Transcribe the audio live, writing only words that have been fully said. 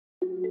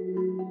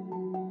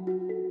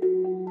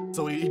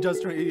So he does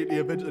turn. He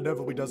eventually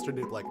inevitably does turn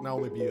into like not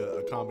only be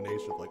a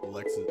combination of like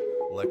Lex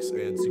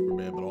and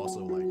Superman, but also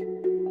like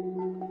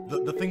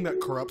the thing that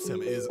corrupts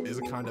him is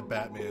a kind of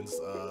Batman's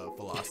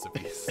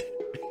philosophies.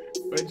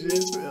 Which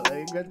is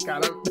like that's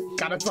kind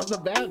of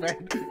something bad,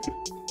 man.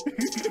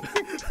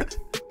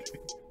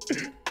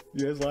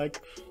 Yeah, it's like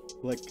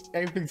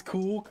everything's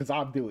cool because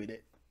I'm doing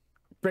it.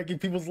 Breaking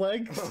people's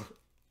legs,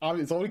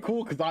 it's only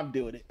cool because I'm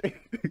doing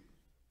it.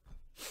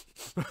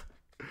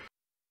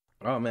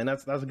 Oh man,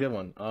 that's a good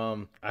one.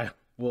 I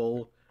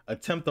will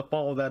attempt to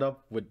follow that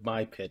up with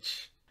my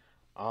pitch.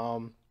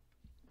 I'm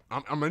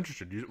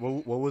interested.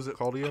 What was it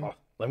called again?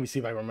 Let me see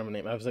if I remember the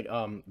name. I was like,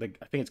 I think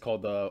it's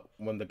called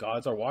When the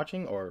Gods Are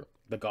Watching, or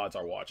The Gods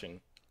Are Watching.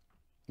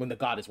 When the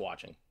God is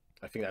Watching.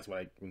 I think that's what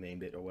I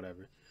named it or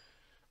whatever.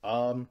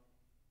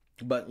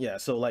 But yeah,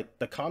 so like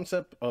the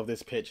concept of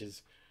this pitch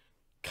is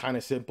kind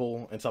of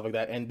simple and stuff like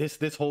that. And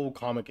this whole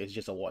comic is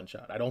just a one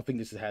shot. I don't think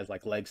this has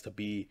like legs to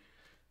be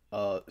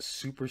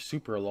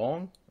super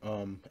long.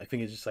 I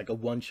think it's just like a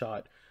one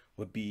shot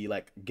would be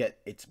like get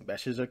its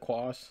message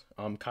across,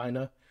 kind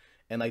of.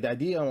 And like the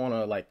idea I want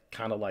to like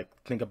kind of like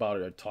think about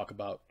it or talk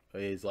about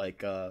is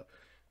like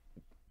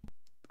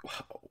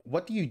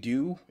what do you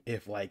do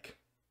if like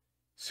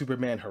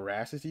Superman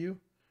harasses you,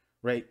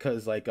 right?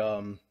 Because like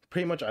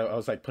pretty much I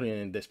was like putting it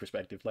in this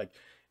perspective, like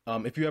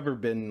if you ever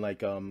been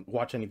like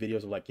watch any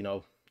videos of like, you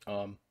know,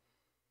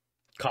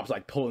 cops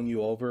like pulling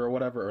you over or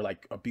whatever, or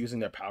like abusing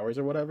their powers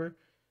or whatever,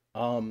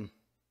 in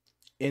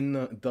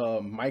the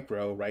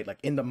micro, right, like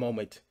in the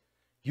moment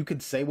you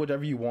could say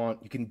whatever you want,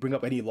 you can bring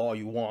up any law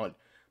you want,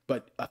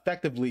 but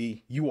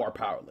effectively you are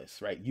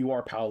powerless, right? You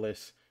are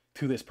powerless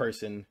to this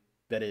person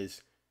that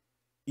is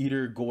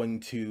either going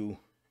to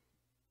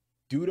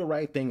do the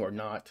right thing or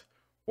not,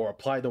 or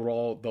apply the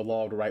law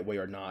the right way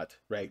or not,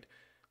 right?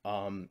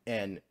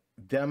 And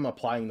them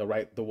applying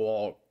the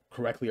law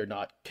correctly or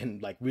not can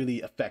like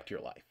really affect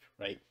your life,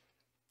 right?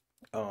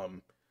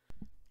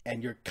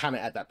 And you're kind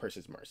of at that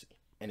person's mercy,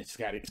 and it's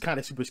kind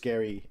of super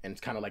scary, and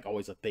it's kind of like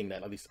always a thing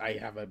that at least I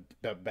have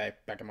the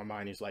back in my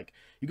mind is like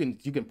you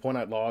can point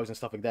out laws and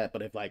stuff like that,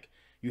 but if like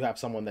you have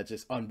someone that's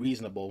just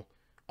unreasonable,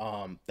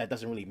 that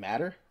doesn't really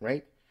matter,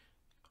 right?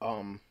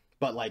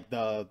 But like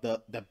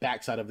the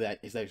backside of that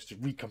is there's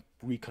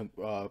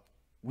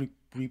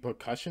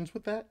repercussions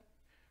with that,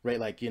 right?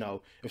 Like, you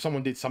know, if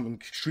someone did something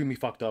extremely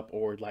fucked up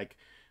or like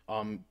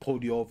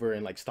pulled you over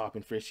and like stop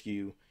and frisk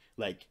you,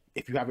 like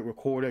if you have it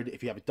recorded,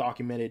 if you have it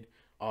documented,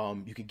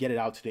 you can get it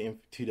out to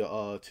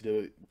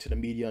the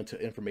media and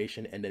to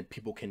information, and then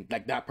people can,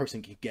 like, that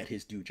person can get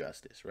his due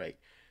justice, right?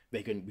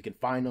 We can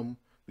find them,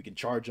 we can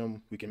charge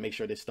them, we can make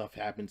sure this stuff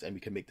happens, and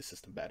we can make the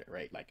system better,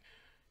 right? Like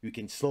we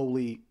can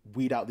slowly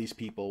weed out these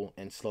people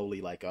and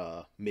slowly like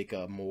make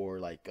a more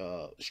like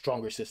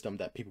stronger system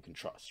that people can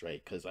trust,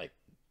 right? Because like,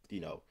 you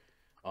know,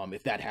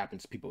 if that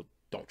happens, people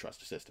don't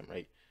trust the system,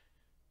 right?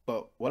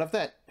 But what if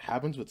that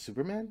happens with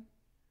Superman,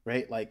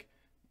 right? Like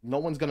no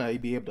one's gonna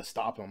be able to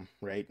stop him,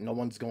 right? No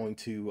one's going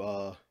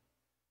to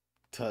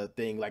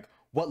think like,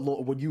 what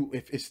law would you,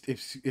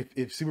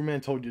 if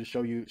Superman told you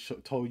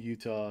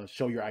to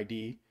show your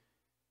ID,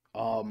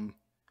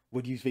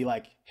 would you be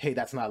like, hey,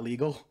 that's not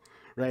legal,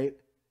 right?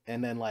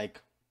 And then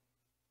like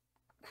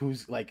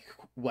who's like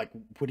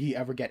would he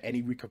ever get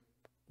any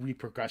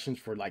repercussions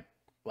for like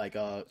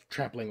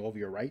trampling over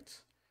your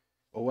rights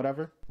or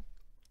whatever?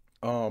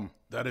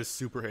 That is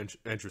super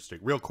interesting.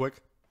 Real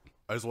quick,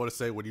 I just want to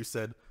say, when you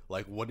said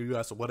like, what do you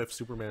ask? What if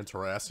Superman's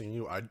harassing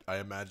you? I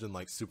imagine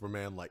like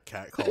Superman like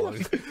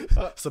catcalling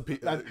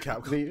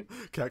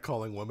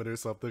catcalling women or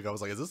something. I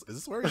was like, is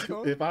this where he's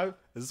going? If I Is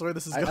this where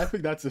this is going? I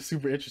think that's a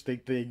super interesting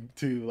thing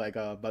too. Like,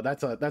 but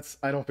that's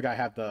I don't think I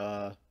have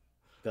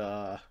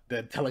the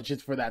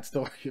intelligence for that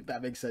story. If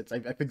that makes sense, I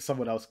think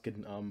someone else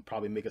can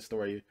probably make a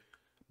story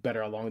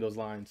better along those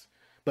lines.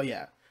 But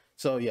yeah.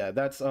 So yeah,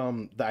 that's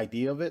the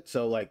idea of it.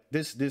 So like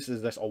this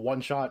is just a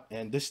one shot,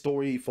 and this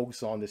story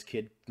focuses on this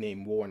kid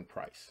named Warren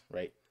Price,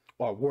 right?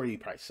 Or Wardy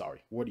Price,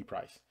 sorry, Wardy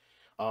Price.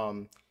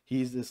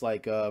 He's this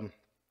like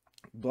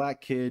black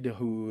kid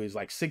who is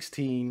like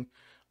 16,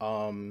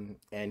 and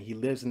he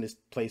lives in this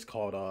place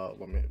called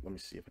let me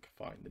see if I can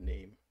find the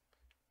name.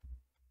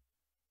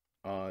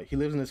 He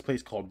lives in this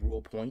place called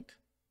Rural Point.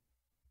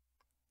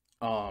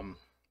 And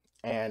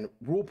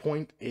Rural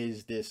Point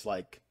is this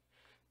like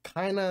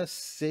kind of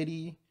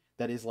city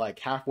that is like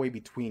halfway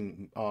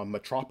between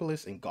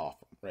Metropolis and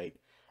Gotham, right?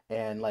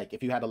 And like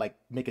if you had to like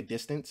make a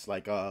distance,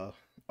 like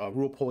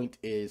Rural Point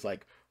is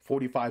like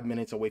 45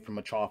 minutes away from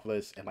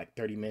Metropolis and like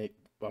 30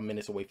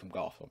 minutes away from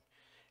Gotham.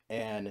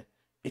 And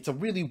it's a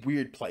really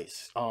weird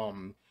place.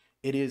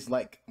 It is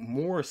like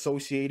more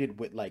associated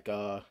with like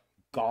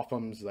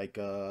Gotham's like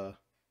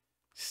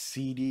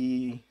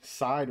seedy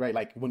side, right?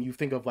 Like when you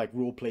think of like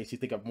rural place, you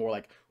think of more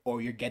like, oh,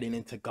 you're getting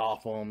into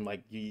Gotham,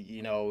 like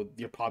you know,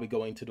 you're probably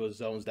going to those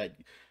zones that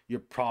you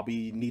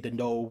probably need to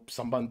know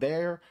someone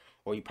there,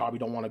 or you probably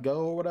don't want to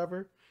go or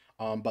whatever.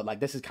 But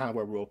like this is kind of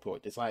where Rural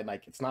Point. It's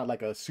like it's not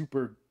like a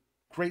super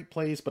great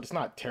place, but it's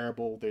not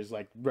terrible. There's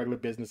like regular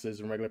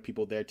businesses and regular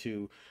people there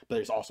too, but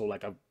there's also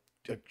like a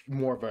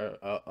more of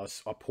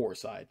a poor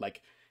side.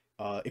 Like,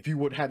 if you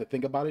would have to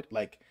think about it,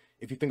 like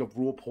if you think of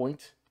Rule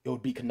Point, it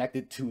would be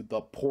connected to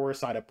the poorer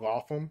side of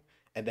Gotham,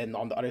 and then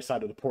on the other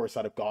side of the poorer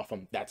side of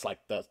Gotham, that's like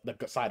the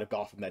side of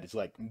Gotham that is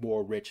like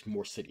more rich,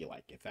 more city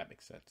like, if that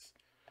makes sense.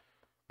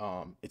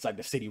 It's like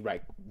the city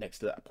right next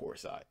to that poor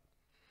side.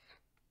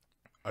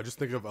 I just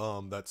think of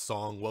that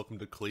song "Welcome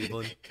to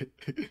Cleveland."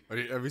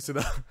 Have you seen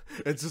that?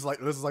 It's just like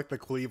this is like the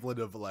Cleveland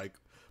of like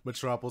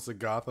Metropolis and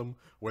Gotham,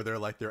 where they're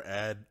like their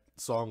ad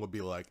song would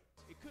be like,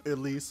 "At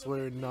least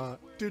we're not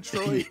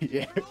Detroit,"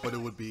 Yeah. but it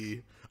would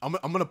be I'm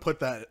gonna put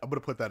that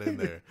in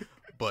there,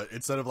 but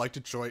instead of like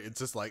Detroit, it's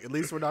just like at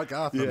least we're not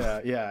Gotham.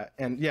 Yeah,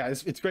 and yeah,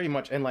 it's very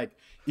much, and like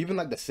even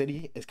like the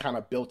city is kind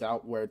of built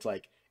out where it's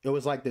like it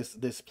was like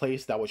this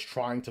place that was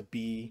trying to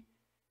be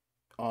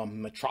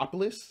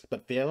Metropolis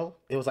but fail.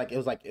 It was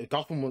like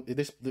Gotham was,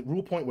 this the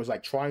Rule Point was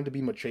like trying to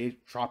be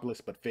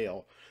Metropolis but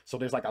fail. So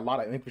there's like a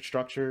lot of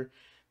infrastructure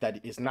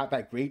that is not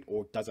that great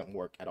or doesn't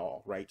work at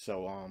all, right?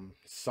 So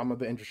some of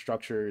the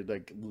infrastructure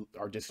like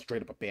are just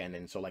straight up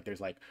abandoned. So like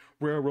there's like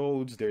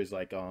railroads, there's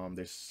like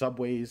there's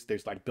subways,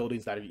 there's like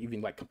buildings that are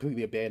even like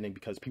completely abandoned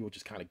because people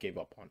just kind of gave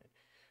up on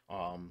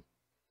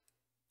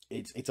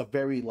it. It's a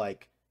very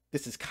like,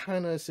 this is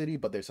kind of a city,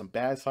 but there's some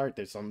bad side.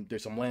 There's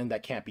some land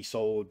that can't be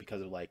sold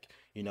because of like,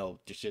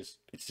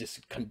 it's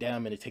just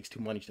condemned and it takes too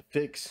much to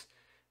fix.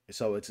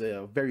 So it's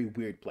a very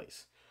weird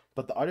place.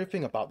 But the other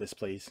thing about this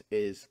place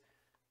is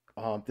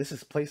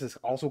place is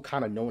also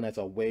kind of known as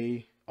a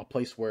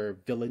place where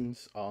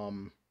villains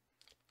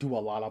do a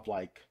lot of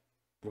like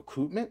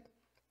recruitment.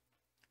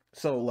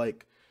 So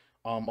like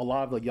a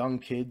lot of the young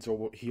kids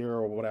or here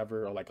or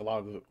whatever, or like a lot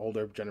of the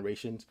older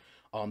generations,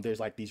 there's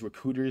like these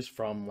recruiters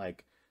from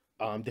like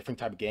different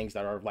type of gangs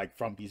that are like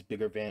from these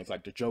bigger gangs,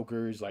 like the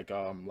Jokers,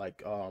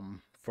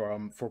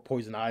 from for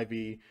Poison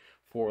Ivy,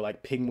 for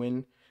like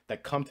Penguin,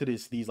 that come to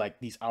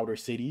these outer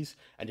cities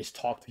and just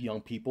talk to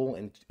young people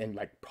and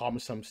like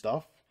promise them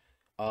stuff.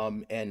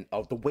 And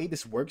the way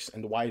this works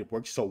and why it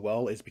works so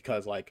well is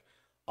because like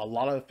a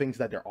lot of the things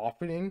that they're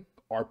offering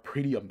are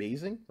pretty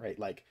amazing, right?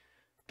 Like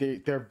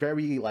they're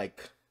very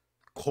like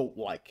cult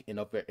like in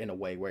a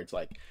way where it's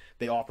like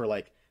they offer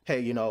like,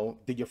 hey,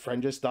 did your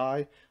friend just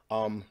die?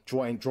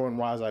 Join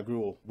Ra's al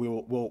Ghul.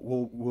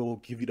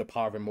 We'll give you the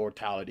power of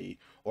immortality.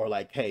 Or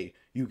like, hey,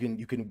 you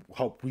can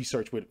help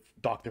research with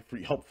Dr.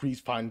 Freeze, help Freeze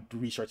find the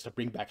research to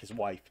bring back his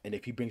wife. And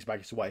if he brings back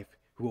his wife,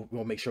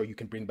 we'll make sure you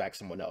can bring back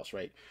someone else,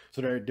 right?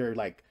 So they're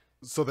like,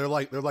 So they're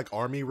like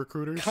army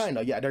recruiters. kind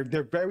of, yeah.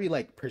 They're very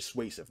like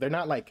persuasive. They're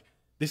not like,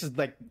 this is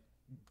like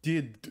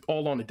did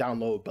all on the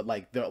download, but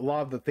like a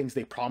lot of the things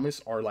they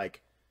promise are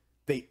like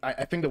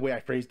I think the way I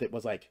phrased it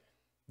was like,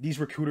 these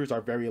recruiters are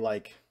very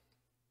like,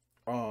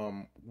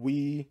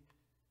 we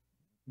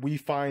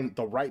find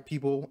the right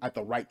people at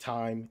the right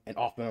time and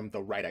offer them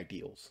the right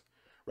ideals,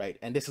 right?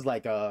 And this is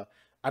like I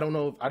don't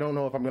know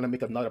if I'm gonna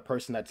make another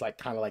person that's like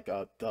kind of like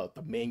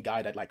the main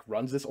guy that like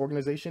runs this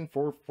organization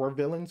for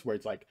villains, where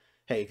it's like,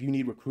 hey, if you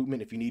need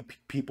recruitment, if you need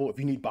people, if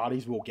you need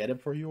bodies, we'll get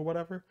it for you or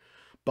whatever.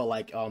 But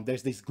like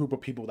there's this group of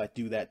people that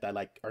do that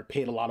like are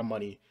paid a lot of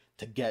money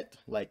to get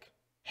like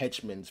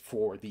henchmen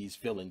for these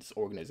villains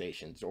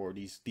organizations or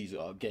these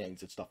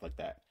gangs and stuff like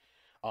that.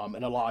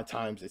 And a lot of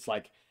times it's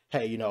like,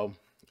 hey,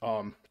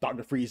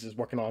 Dr. Freeze is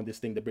working on this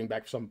thing to bring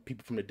back some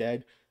people from the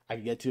dead. I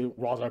can get to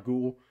Ra's al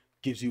Ghul,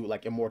 gives you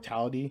like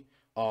immortality.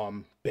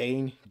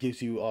 Bane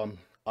gives you an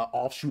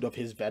offshoot of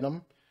his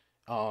venom.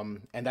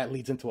 And that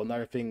leads into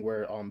another thing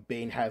where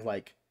Bane has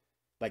like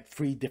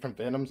 3 different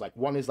venoms. Like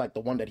one is like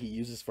the one that he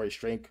uses for his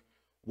strength.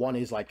 One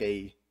is like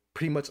a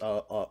pretty much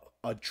a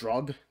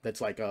drug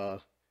that's like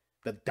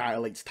that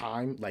dilates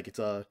time. Like it's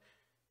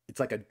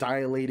like a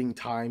dilating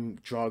time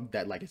drug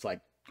that like it's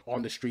like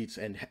on the streets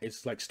and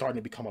it's like starting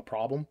to become a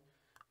problem.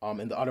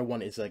 And the other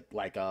one is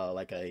like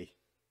a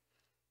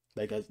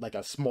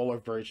smaller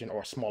version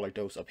or a smaller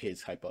dose of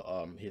his type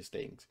of his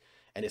things.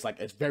 And it's like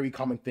it's very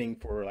common thing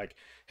for like,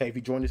 hey, if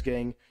you join this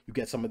gang, you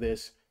get some of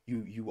this.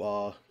 You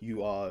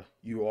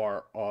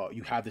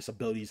have this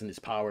abilities and this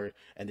power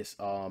and this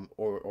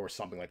or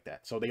something like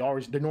that. So they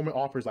normally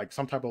offers like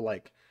some type of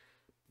like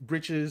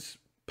riches,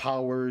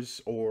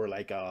 powers, or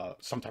like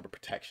some type of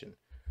protection,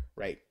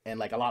 right? And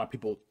like a lot of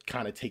people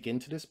kind of take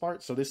into this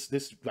part. So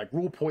this like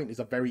Rule Point is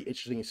a very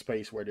interesting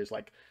space where there's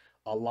like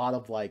a lot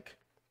of like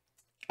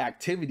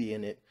activity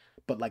in it,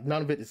 but like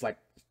none of it is like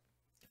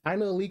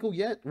kind of illegal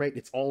yet, right?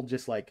 It's all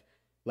just like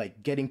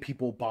getting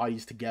people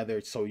bodies together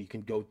so you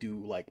can go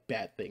do like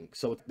bad things.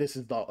 So this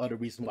is the other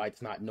reason why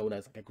it's not known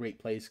as like a great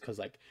place, because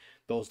like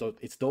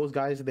it's those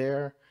guys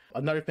there.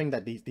 Another thing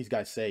that these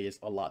guys say is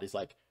a lot is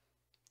like,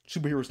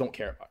 superheroes don't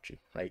care about you,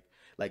 right?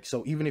 Like,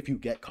 so even if you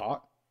get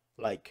caught,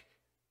 like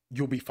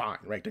you'll be fine,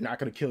 right? They're not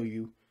gonna kill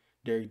you.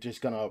 They're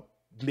just gonna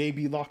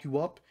maybe lock you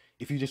up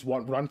if you just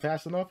run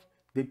fast enough.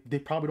 They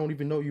probably don't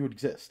even know you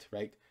exist,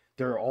 right?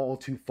 They're all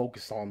too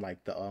focused on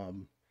like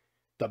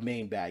the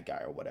main bad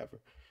guy or whatever.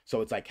 So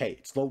it's like, hey,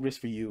 it's low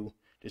risk for you.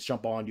 Just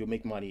jump on, you'll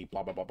make money,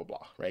 blah blah blah blah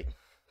blah, right?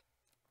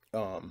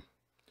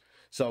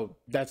 So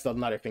that's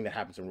another thing that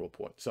happens in Rule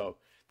Point. So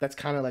that's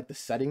kind of like the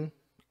setting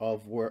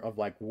of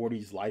like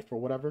Wardy's life or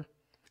whatever.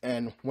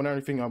 And one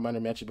other thing I'm gonna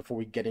mention before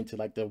we get into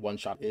like the one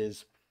shot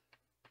is,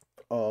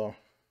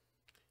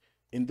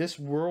 in this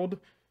world,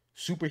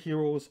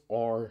 superheroes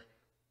are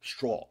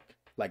strong,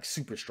 like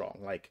super strong.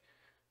 Like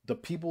the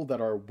people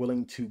that are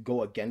willing to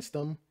go against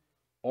them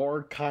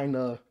are kind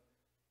of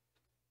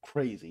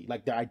crazy.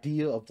 Like the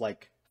idea of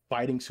like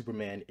fighting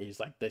Superman is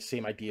like the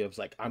same idea of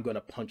like I'm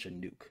gonna punch a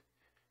nuke,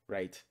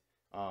 right?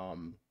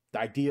 The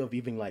idea of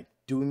even like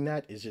doing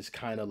that is just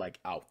kind of like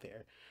out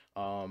there.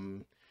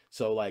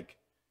 So like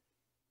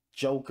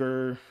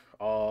Joker,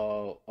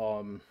 all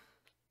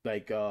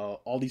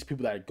these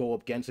people that go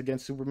up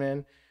against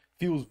Superman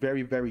feels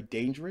very, very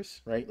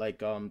dangerous, right?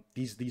 Like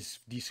these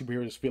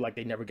superheroes feel like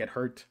they never get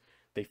hurt.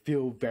 They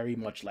feel very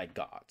much like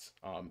gods,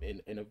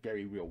 in a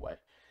very real way,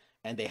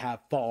 and they have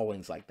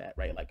followings like that,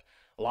 right? Like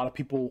a lot of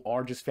people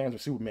are just fans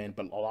of Superman,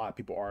 but a lot of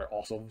people are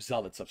also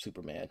zealots of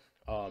Superman.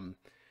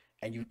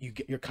 And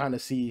you're kind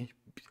of see,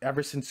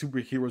 ever since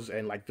superheroes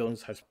and like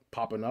villains has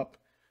popping up,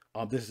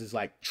 this is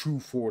like true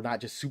for not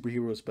just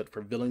superheroes but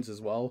for villains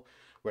as well,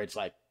 where it's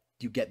like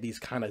you get these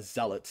kind of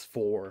zealots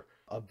for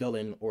a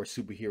villain or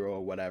superhero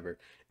or whatever.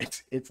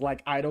 It's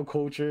like idol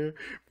culture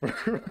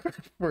for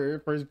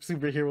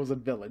superheroes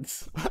and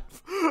villains.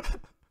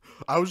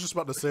 I was just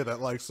about to say that,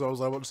 like, so I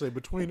was about to say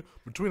between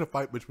a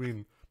fight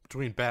between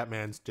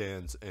Batman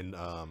stands and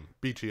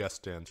BTS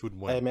stands, who'd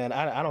win? Hey man,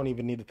 I don't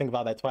even need to think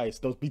about that twice.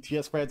 Those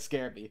BTS fans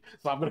scare me,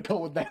 so I'm gonna go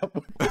with that.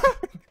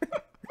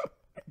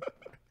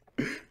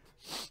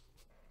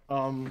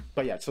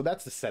 But yeah, so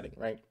that's the setting,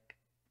 right?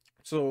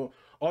 So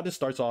all this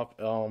starts off,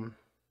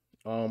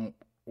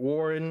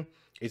 Warren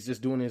is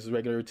just doing his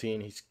regular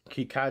routine.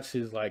 He catches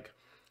his like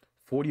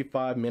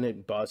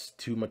 45-minute bus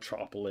to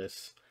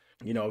Metropolis,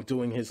 you know,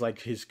 doing his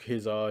like his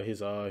crossovers,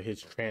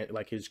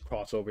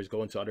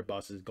 going to other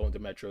buses, going to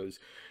metros,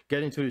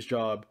 getting to his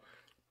job.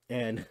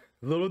 And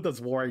little does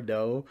Warren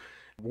know,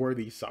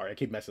 sorry, I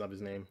keep messing up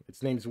his name.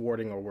 Its name's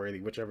Warding or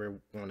Worthy, whichever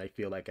one I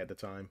feel like at the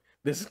time.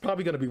 This is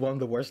probably gonna be one of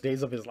the worst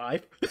days of his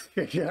life.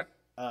 Yeah.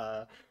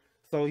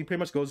 So he pretty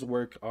much goes to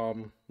work,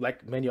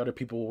 like many other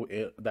people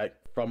that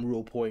from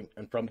Rule Point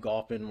and from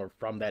Gotham or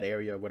from that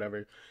area or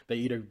whatever. They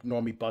either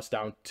normally bus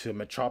down to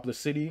Metropolis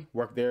City,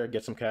 work there,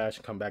 get some cash,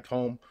 come back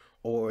home,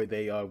 or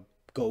they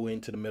go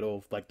into the middle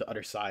of like the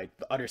other side,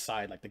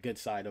 like the good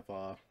side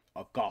of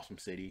Gotham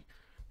City,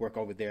 work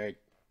over there,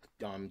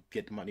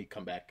 get the money,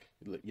 come back,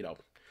 you know,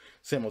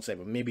 same old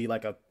same. Maybe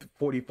like a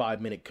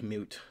 45-minute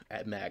commute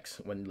at max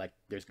when like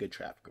there's good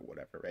traffic or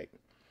whatever, right?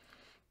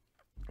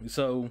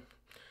 So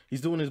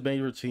he's doing his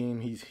main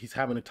routine. He's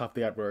having a tough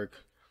day at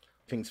work.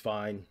 Things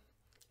fine,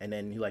 and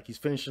then he's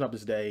finishing up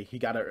his day. He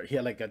had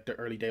like the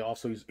early day off,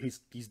 so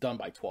he's done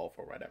by 12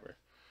 or whatever.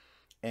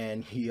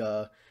 And he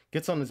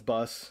gets on his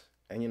bus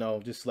and, you know,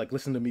 just like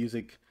listen to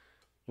music.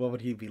 What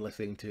would he be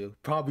listening to?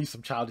 Probably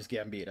some Childish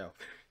Gambino.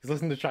 He's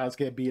listening to Childish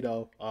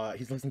Gambino.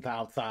 He's listening to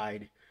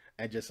Outside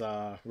and just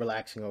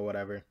relaxing or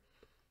whatever.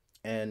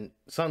 And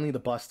suddenly the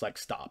bus like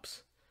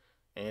stops.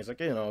 And he's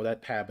like, you know,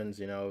 that happens,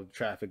 you know,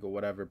 traffic or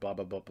whatever, blah,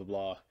 blah, blah, blah,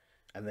 blah.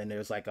 And then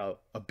there's like a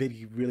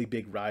really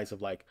big rise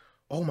of like,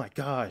 oh my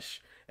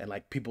gosh. And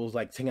like people's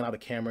like taking out the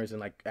cameras and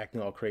like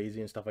acting all crazy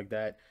and stuff like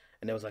that.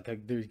 And there was like, you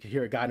could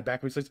hear a guy in the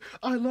back who says,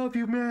 I love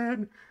you,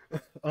 man.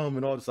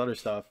 And all this other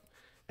stuff.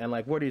 And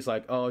like Wordy's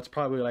like, oh, it's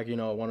probably like, you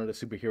know, one of the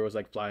superheroes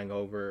like flying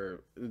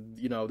over.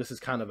 You know, this is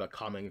kind of a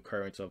common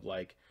occurrence of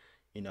like,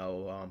 you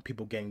know,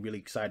 people getting really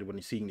excited when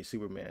they're seeing the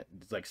Superman.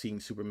 It's like seeing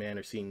Superman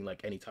or seeing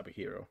like any type of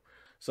hero.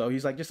 So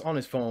he's like just on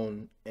his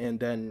phone, and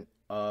then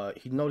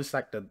he noticed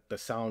like the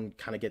sound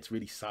kind of gets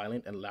really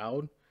silent and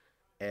loud,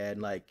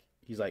 and like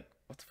he's like,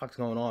 what the fuck's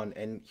going on?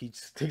 And he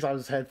just takes out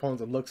his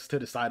headphones and looks to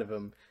the side of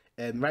him,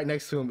 and right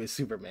next to him is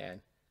Superman,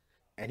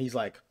 and he's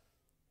like,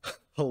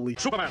 holy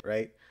Superman,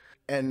 right?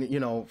 And you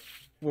know,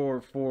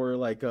 for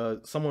like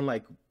someone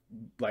like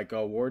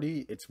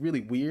Wardy, it's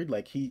really weird.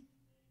 Like he's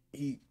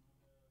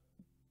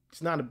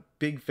not a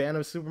big fan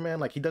of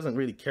Superman. Like he doesn't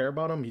really care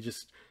about him. He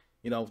just,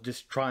 you know,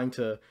 just trying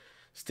to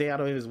stay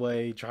out of his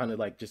way, trying to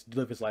like just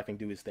live his life and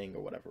do his thing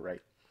or whatever,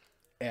 right?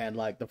 And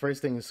like the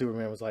first thing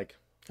Superman was like,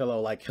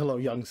 hello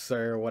young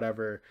sir or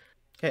whatever,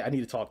 hey, I need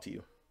to talk to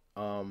you.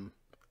 I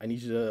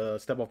need you to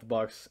step off the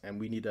bus and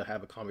we need to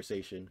have a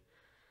conversation.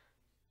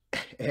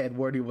 And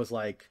Wordy was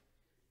like,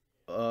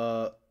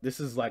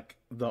 this is like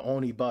the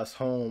only bus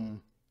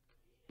home,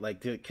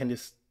 like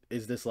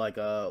is this like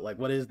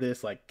what is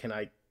this, like can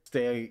I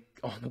stay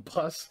on the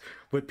bus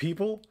with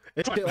people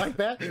and shit like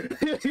that?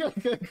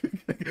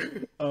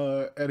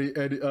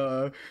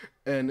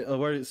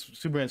 Where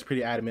Superman's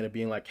pretty adamant of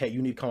being like, hey,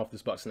 you need to come off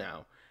this bus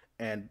now.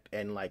 And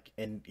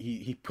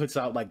he puts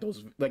out like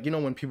those, like, you know,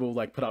 when people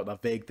like put out a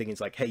vague thing,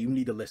 it's like, hey, you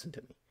need to listen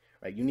to me,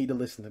 right? You need to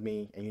listen to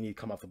me and you need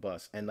to come off the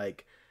bus. And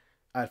like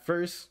at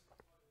first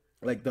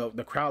like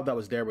the crowd that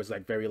was there was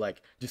like very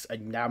like just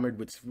enamored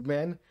with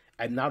Superman,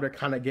 and now they're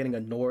kind of getting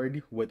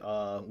annoyed with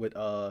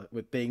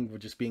Thing,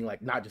 with just being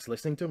like not just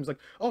listening to him. It's like,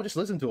 oh, just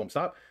listen to him.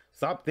 Stop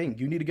Thing.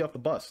 You need to get off the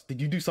bus.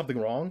 Did you do something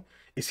wrong?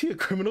 Is he a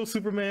criminal,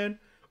 Superman,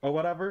 or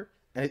whatever?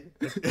 And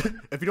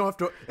If you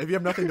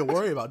have nothing to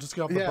worry about, just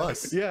get off the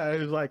bus. yeah, it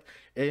was like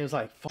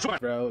fuck,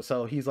 bro.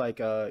 So he's like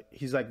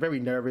very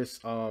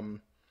nervous.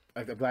 I'm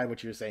glad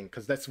what you're saying,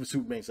 because that's what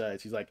Superman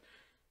says. He's like,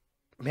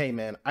 hey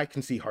man, I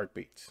can see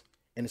heartbeats,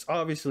 and it's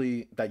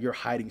obviously that you're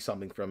hiding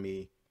something from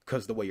me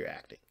because the way you're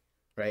acting,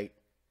 right?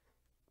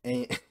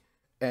 And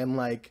and in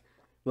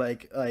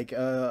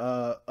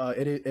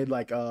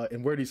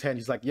Wordy's hand,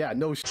 he's like, yeah,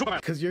 no,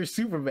 because you're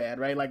Superman,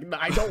 right? Like,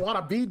 I don't want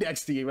to be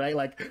next to you, right?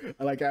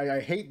 Like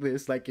I hate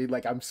this, like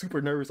I'm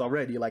super nervous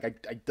already,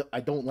 like I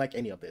don't like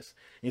any of this.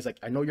 And he's like,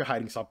 I know you're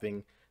hiding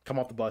something, come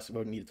off the bus,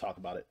 we need to talk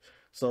about it.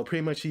 So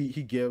pretty much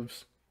he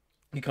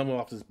comes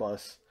off this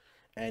bus,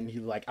 and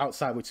he's like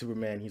outside with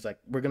Superman. He's like,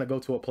 we're gonna go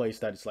to a place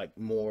that's like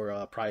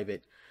more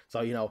private.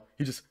 So, you know,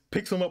 he just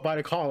picks him up by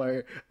the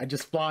collar and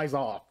just flies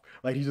off.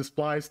 Like, he just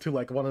flies to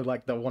like one of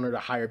the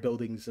higher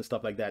buildings and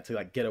stuff like that, to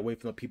like get away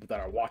from the people that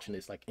are watching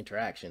this like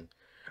interaction,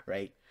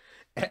 right?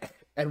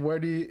 And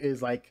Wordy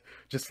is like,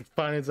 just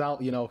finds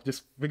out, you know,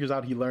 just figures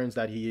out, he learns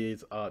that he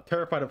is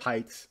terrified of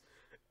heights,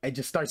 and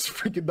just starts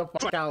freaking the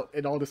fuck out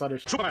and all this other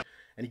shit.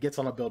 And he gets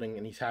on a building,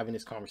 and he's having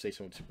this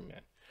conversation with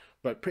Superman.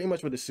 But pretty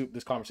much what this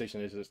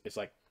conversation is it's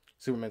like,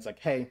 Superman's like,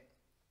 hey,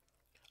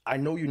 I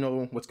know you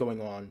know what's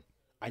going on.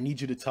 I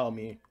need you to tell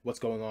me what's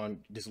going on.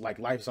 Just like,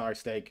 life's on our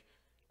stake,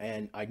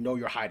 and I know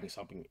you're hiding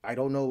something. I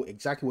don't know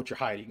exactly what you're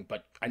hiding,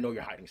 but I know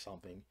you're hiding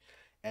something.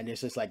 And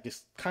it's just like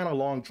this kind of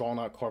long, drawn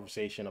out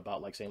conversation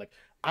about like saying like,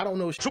 I don't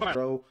know shit,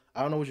 bro.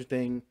 I don't know what you're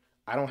thinking.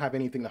 I don't have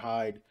anything to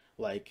hide.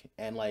 Like,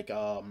 and like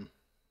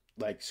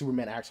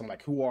Superman asks him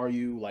like, who are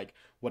you? Like,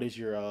 what is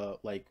your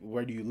like,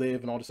 where do you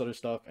live, and all this other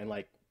stuff. And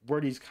like,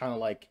 Wordy's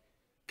kind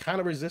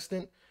of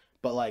resistant,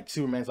 but like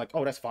Superman's like,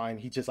 oh, that's fine.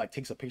 He just like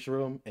takes a picture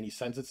of him and he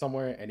sends it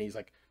somewhere, and he's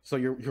like, so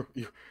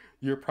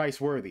you're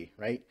price worthy,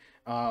 right?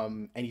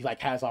 And he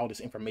like has all this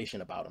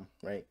information about him,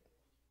 right?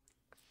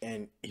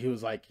 And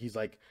he's like,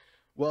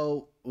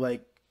 well,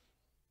 like,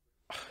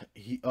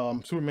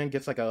 Superman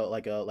gets like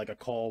a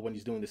call when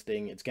he's doing this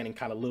thing. It's getting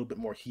kind of a little bit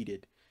more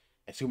heated,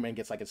 and Superman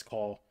gets like his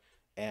call,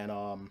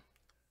 and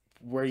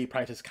Wordy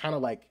Price is kind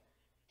of like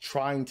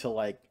trying to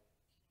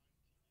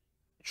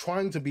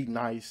be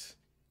nice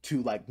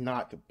to like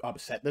not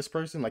upset this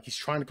person. Like, he's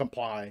trying to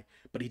comply,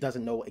 but he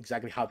doesn't know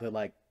exactly how to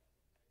like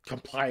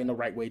comply in the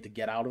right way to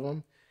get out of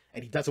him.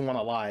 And he doesn't want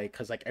to lie,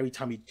 because like every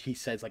time he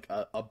says like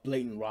a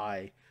blatant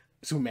lie,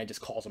 Superman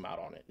just calls him out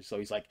on it. So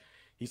he's like,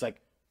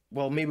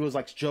 well, maybe it was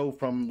like Joe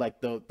from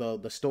like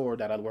the store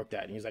that I worked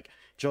at. And he's like,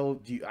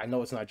 Joe, I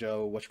know it's not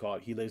Joe, what you call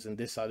it, he lives in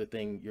this other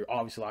thing, you're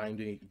obviously lying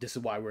to me, this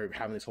is why we're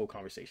having this whole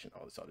conversation,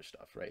 all this other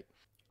stuff, right?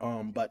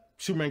 But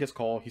Superman gets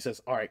called. He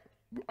says, all right,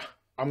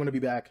 I'm gonna be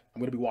back.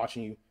 I'm gonna be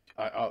watching you.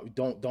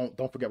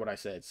 Don't forget what I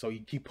said. So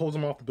he pulls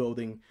him off the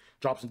building,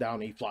 drops him down,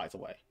 and he flies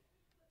away.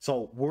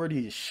 So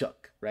Wordy is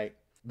shook, right?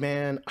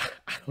 Man, I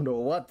don't know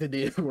what to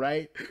do,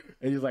 right?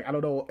 And he's like, I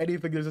don't know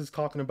anything this is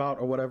talking about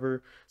or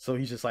whatever. So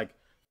he's just like,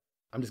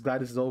 I'm just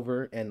glad this is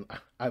over, and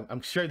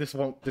I'm sure this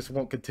won't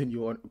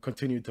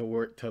continue to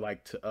work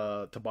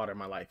to bother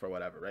my life or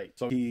whatever, right?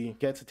 So he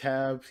gets a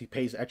tab, he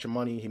pays extra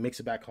money, he makes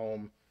it back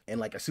home. And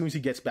like, as soon as he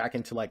gets back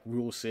into like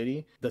Rule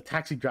City, the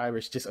taxi driver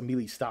just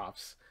immediately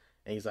stops,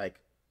 and he's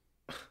like,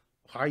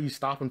 "Why are you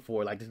stopping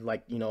for? Like, this is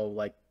like, you know,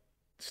 like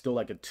still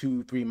like a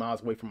 2-3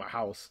 miles away from my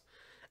house."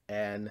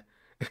 And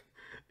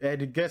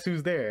and guess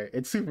who's there?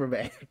 It's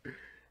Superman.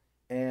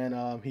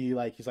 And he's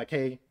like,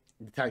 "Hey,"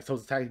 tells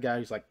the taxi guy,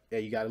 he's like,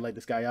 "Hey, you gotta let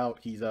this guy out.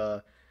 He's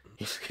a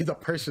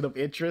person of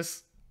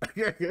interest,"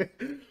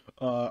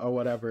 or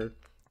whatever.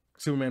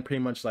 Superman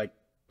pretty much like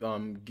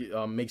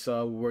makes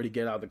Wordy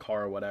get out of the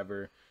car or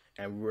whatever,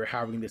 and we're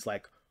having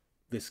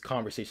this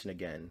conversation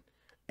again.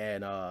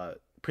 And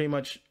pretty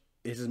much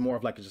this is more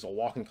of like just a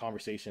walking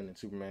conversation, and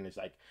Superman is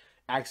like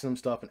asking him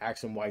stuff and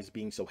asking him why he's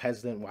being so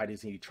hesitant, why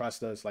doesn't he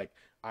trust us? Like,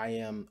 I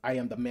am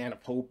the man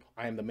of hope,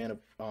 I am the man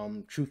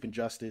of truth and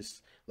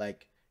justice.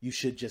 Like, you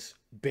should just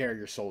bare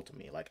your soul to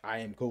me. Like, I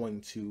am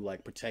going to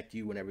like protect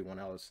you and everyone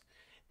else.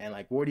 And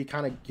like Wordy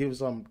kind of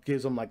gives him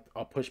like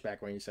a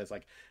pushback where he says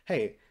like,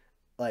 hey,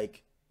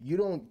 like, you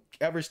don't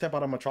ever step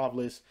out of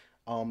Metropolis.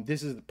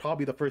 This is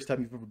probably the first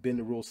time you've ever been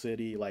to Rule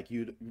City, like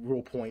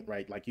Rule Point,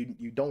 right? Like,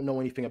 you don't know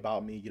anything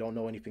about me. You don't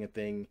know anything a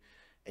thing.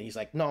 And he's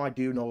like, no, I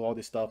do know all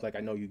this stuff. Like, I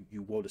know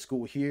you go to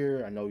school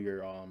here. I know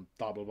you're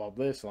blah blah blah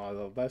this and all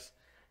of this.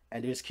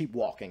 And they just keep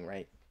walking,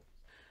 right?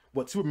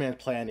 What Superman's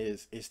plan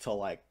is to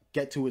like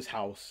get to his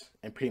house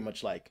and pretty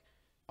much like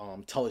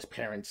tell his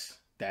parents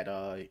that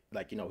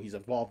like, you know, he's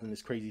involved in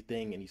this crazy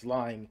thing and he's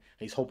lying. And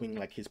he's hoping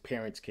like his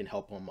parents can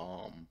help him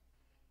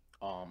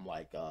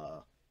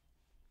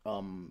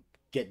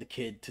get the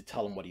kid to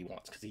tell him what he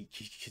wants, because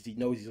he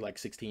knows he's like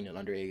 16 and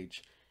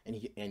underage, and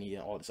he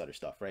all this other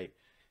stuff, right?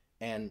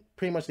 And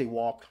pretty much they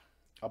walk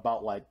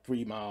about like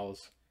 3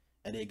 miles,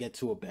 and they get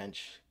to a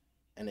bench,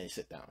 and they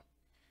sit down.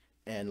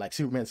 And like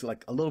Superman's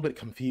like a little bit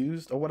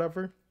confused or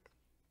whatever,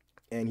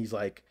 and he's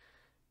like,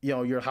 you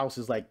know, your house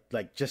is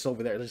like just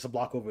over there, just a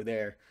block over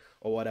there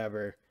or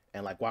whatever.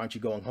 And like, why aren't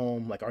you going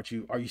home? Like, are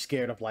you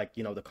scared of like,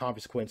 you know, the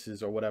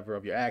consequences or whatever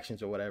of your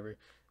actions or whatever?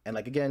 And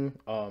like again,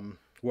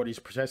 what he's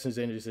processing his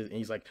energies, and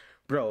he's like,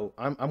 bro,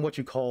 I'm what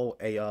you call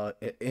a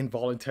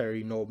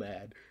involuntary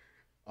nomad.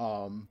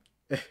 Um,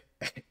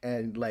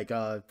 and like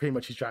pretty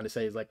much he's trying to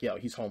say is like, yo,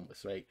 he's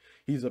homeless, right?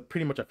 He's a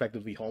pretty much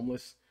effectively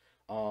homeless.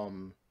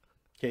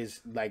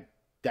 His like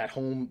that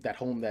home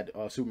that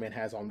Superman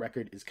has on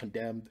record is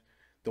condemned.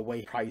 The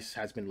way Price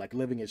has been like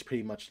living is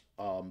pretty much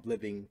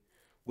living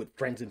with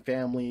friends and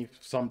family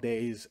some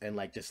days, and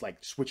like just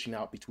like switching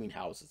out between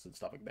houses and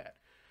stuff like that.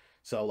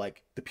 So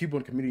like the people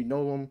in the community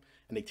know him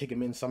and they take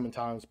him in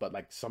sometimes, but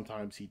like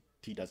sometimes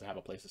he doesn't have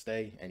a place to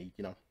stay, and he,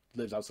 you know,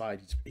 lives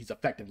outside. He's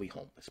effectively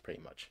homeless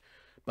pretty much,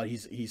 but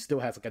he still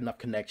has like enough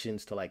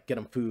connections to like get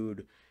him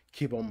food,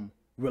 keep him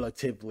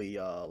relatively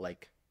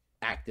like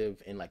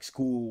active in like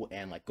school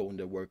and like going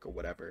to work or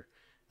whatever,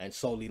 and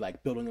slowly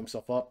like building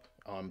himself up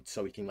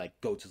so he can like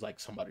go to like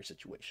some other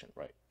situation,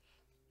 right?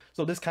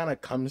 So this kind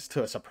of comes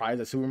to a surprise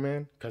at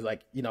Superman, because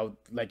like, you know,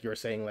 like you were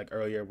saying like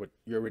earlier with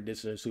your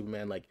rendition of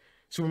Superman, like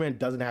Superman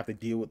doesn't have to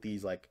deal with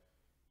these like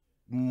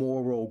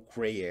moral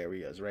gray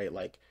areas, right?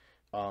 Like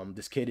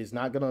this kid is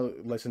not gonna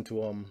listen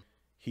to him.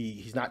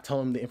 He's not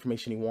telling him the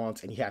information he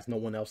wants, and he has no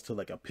one else to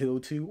like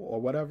appeal to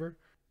or whatever.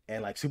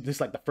 And like this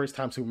is like the first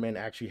time Superman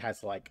actually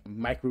has to like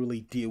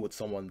microly deal with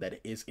someone that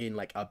is in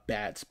like a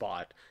bad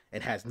spot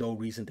and has no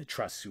reason to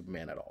trust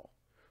Superman at all,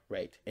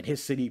 right? In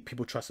his city,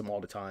 people trust him all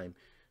the time,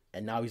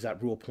 and now he's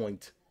at Rule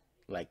Point,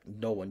 like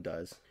no one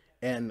does.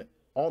 And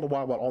all the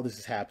while all this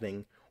is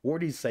happening,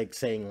 Wardy's like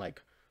saying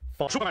like,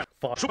 fuck, Superman,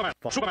 fuck, Superman,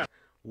 fuck. Superman.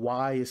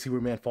 Why is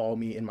Superman following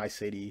me in my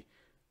city,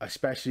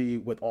 especially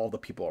with all the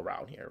people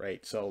around here,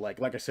 right? So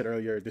like I said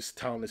earlier, this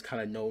town is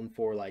kind of known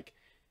for like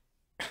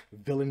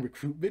villain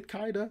recruitment,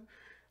 kinda.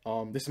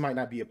 This might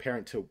not be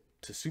apparent to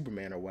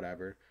Superman or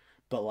whatever,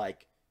 but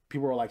like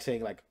people are like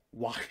saying like,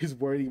 why is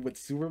Wordy with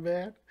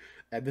Superman?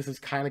 And this is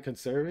kind of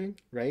concerning,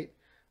 right?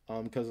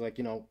 Because like,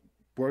 you know,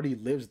 Wordy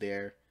lives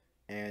there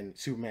and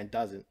Superman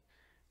doesn't.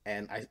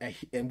 And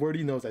and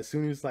Wordy knows as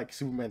soon as like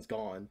Superman's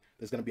gone,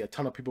 there's gonna be a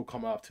ton of people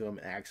come up to him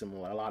and ask him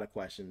a lot of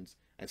questions,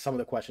 and some of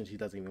the questions he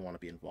doesn't even want to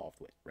be involved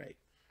with, right?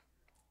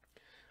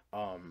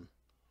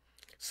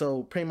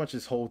 So pretty much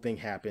this whole thing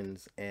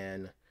happens,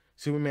 and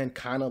Superman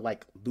kind of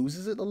like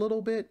loses it a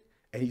little bit,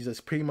 and he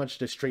just pretty much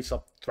just straight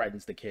up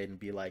threatens the kid and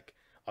be like,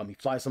 he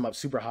flies him up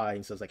super high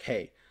and says like,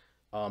 hey,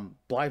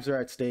 lives are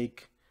at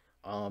stake.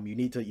 You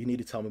need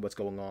to tell me what's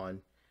going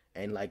on.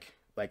 And like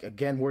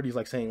again, Wordy's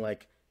like saying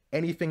like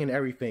anything and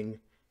everything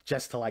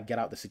just to like get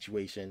out the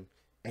situation,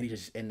 and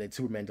then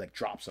Superman like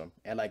drops him,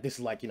 and like this is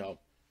like, you know,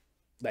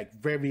 like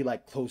very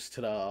like close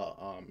to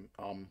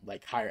the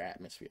like higher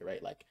atmosphere,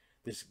 right? Like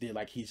this,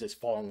 like he's just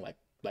falling like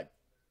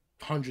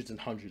hundreds and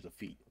hundreds of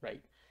feet,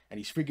 right? And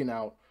he's freaking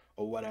out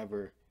or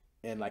whatever,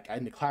 and like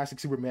in the classic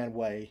Superman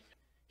way,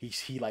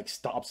 he like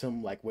stops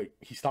him like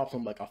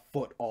a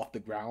foot off the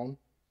ground,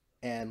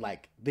 and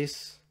like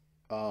this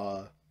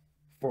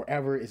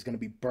forever is gonna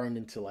be burned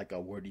into like a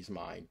Wordy's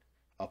mind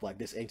of like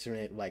this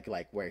incident, like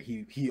where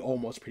he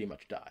almost pretty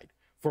much died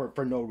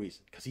for no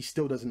reason, because he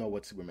still doesn't know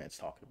what Superman's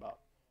talking about.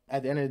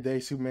 At the end of the day,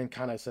 Superman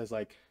kind of says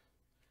like,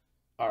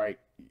 all right,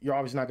 you're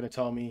obviously not going to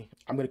tell me.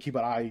 I'm going to keep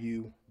an eye on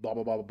you, blah,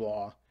 blah, blah, blah,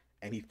 blah.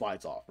 And he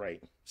flies off,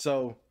 right?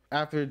 So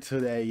after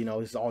today, you know,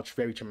 this is all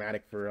very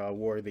traumatic for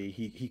Worthy.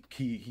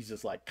 He's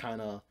just like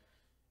kind of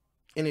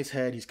in his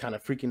head. He's kind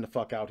of freaking the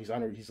fuck out.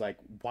 He's like,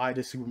 why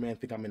does Superman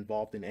think I'm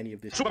involved in any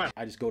of this? Superman.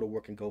 I just go to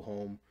work and go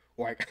home.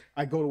 Or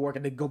I go to work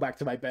and then go back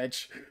to my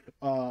bench.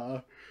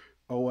 Or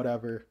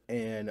whatever.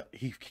 And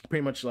he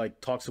pretty much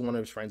like talks to one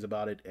of his friends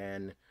about it,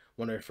 and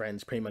one of their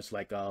friends pretty much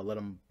like let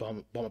him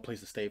bum a place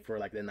to stay for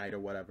like the night or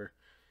whatever.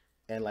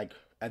 And like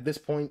at this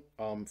point,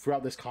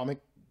 throughout this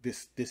comic,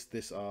 this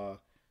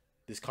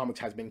comic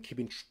has been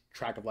keeping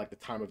track of like the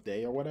time of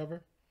day or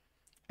whatever.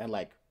 And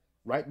like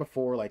right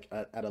before like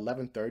at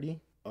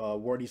 11:30,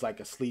 Wordy's like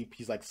asleep.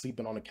 He's like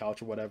sleeping on the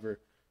couch or whatever,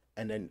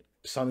 and then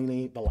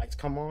suddenly the lights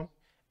come on,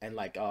 and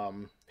like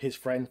his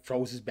friend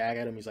throws his bag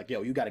at him. He's like,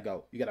 yo, you gotta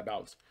go, you gotta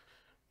bounce.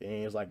 And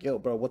he was like, yo,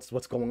 bro,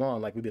 what's going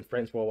on? Like, we've been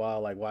friends for a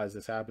while. Like, why is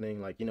this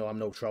happening? Like, you know, I'm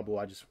no trouble.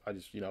 I just,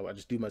 you know, I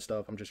just do my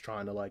stuff. I'm just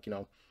trying to like, you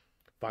know,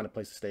 find a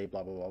place to stay,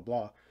 blah, blah, blah,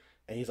 blah.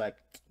 And he's like,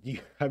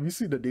 have you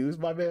seen the news,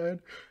 my man?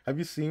 Have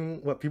you seen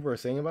what people are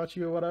saying about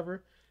you or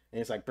whatever? And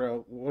he's like,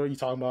 bro, what are you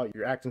talking about?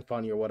 You're acting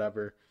funny or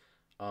whatever.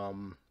 Blah,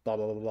 blah,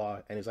 blah, blah.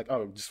 And he's like,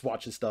 oh, just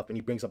watch this stuff. And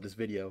he brings up this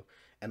video.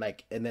 And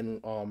like, and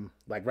then,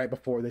 like right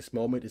before this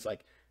moment, it's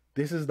like,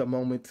 this is the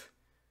moment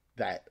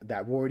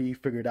that Wordy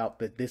figured out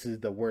that this is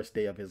the worst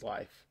day of his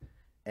life.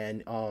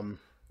 And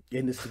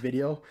in this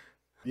video,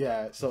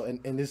 yeah, so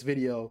in this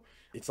video,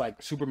 it's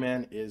like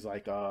Superman is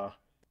like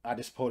at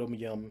this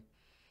podium,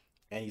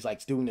 and he's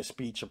like doing a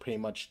speech pretty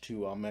much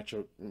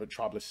to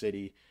Metropolis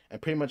City.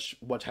 And pretty much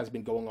what has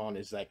been going on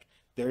is like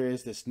there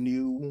is this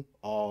new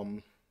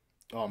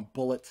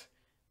bullet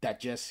that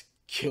just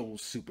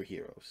kills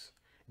superheroes,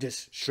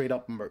 just straight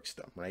up murks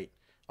them, right?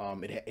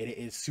 It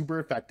is super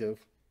effective.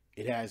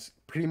 It has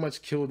pretty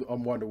much killed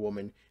Wonder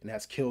Woman, and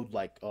has killed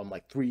like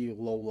 3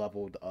 low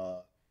leveled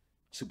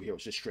superheroes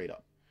just straight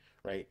up,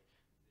 right?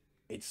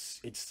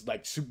 It's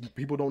like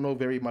people don't know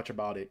very much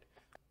about it,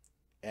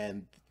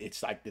 and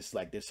it's like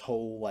this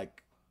whole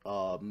like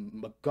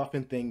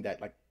MacGuffin thing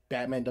that like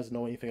Batman doesn't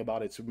know anything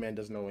about it, Superman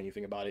doesn't know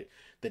anything about it,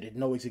 that it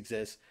knows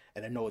exists,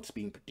 and they know it's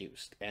being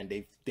produced. And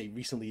they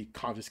recently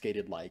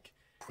confiscated like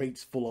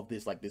crates full of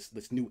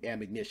this new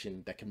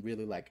ammunition that can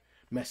really like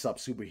mess up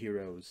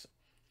superheroes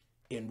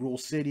in Rule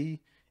City,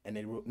 and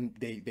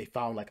they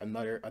found like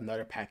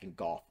another pack in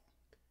Gotham.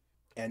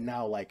 And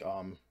now like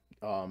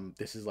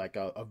this is like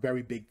a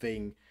very big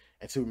thing,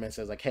 and Superman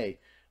says like, hey,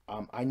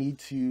 I need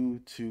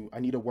to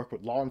work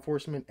with law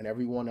enforcement and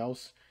everyone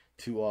else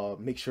to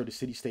make sure the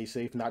city stays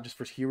safe, not just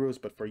for heroes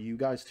but for you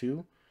guys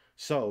too.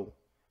 So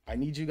I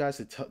need you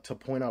guys to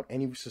point out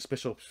any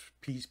suspicious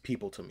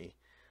people to me.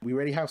 We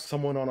already have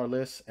someone on our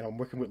list, and I'm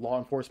working with law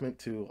enforcement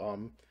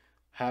to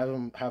have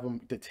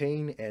him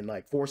detain and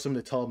like force him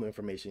to tell him the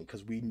information,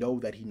 because we know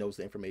that he knows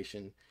the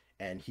information,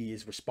 and he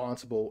is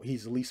responsible.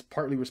 He's at least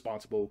partly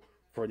responsible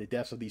for the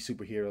deaths of these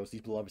superheroes,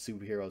 these beloved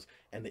superheroes,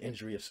 and the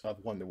injury of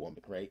Wonder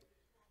Woman, right?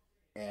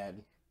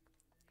 And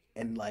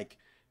like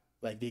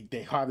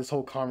they have this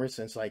whole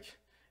conversation. It's like,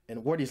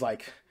 and Wardy's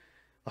like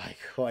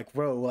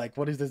bro, like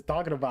what is this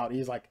talking about?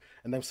 He's like,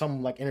 and then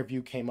some like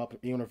interview came up.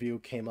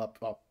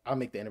 Well, I'll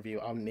make the interview.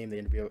 I'll name the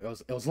interview. It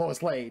was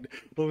Lois Lane.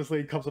 Lois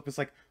Lane comes up. It's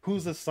like,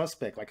 who's this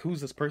suspect? Like,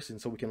 who's this person?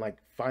 So we can like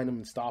find him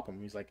and stop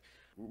him. He's like,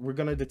 we're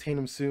gonna detain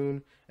him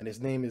soon, and his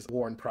name is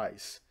Warren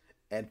Price.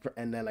 And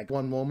then like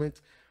one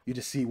moment, you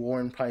just see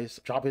Warren Price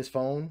drop his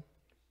phone,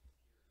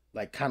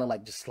 like kind of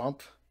like just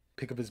slump,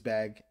 pick up his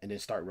bag, and then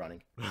start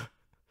running.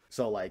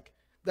 So like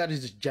that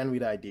is just generally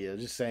the idea.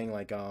 Just saying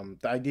like the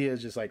idea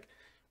is just like,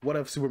 what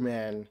if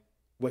Superman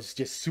was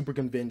just super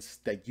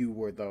convinced that you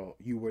were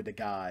the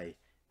guy,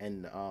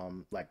 and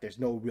like there's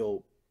no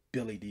real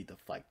ability to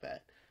fight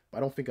that.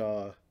 I don't think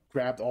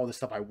grabbed all the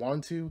stuff I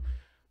wanted to,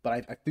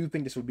 but I do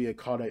think this would be a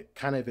kind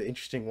of an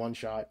interesting one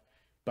shot.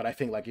 But I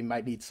think like it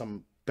might need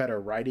some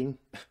better writing.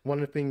 One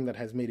of the things that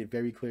has made it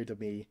very clear to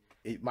me,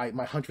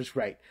 my hunch was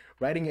right.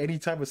 Writing any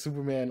type of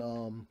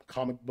Superman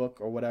comic book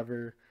or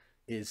whatever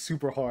is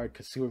super hard,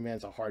 because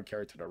Superman's a hard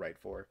character to write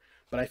for.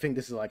 But I think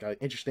this is like an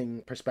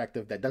interesting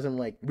perspective that doesn't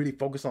like really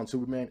focus on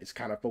Superman. It's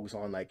kind of focused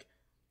on like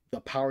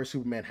the power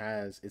Superman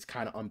has is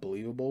kind of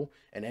unbelievable,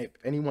 and if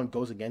anyone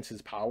goes against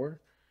his power,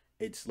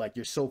 it's like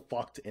you're so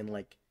fucked in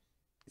like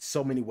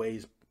so many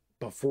ways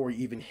before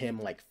even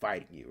him like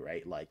fighting you,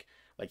 right? Like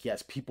he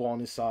has people on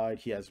his side.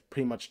 He has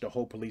pretty much the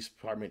whole police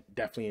department,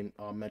 definitely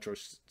in Metro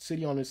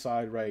City, on his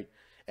side, right?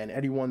 And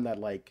anyone that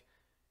like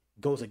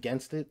goes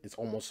against it is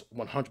almost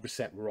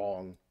 100%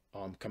 wrong,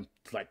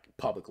 like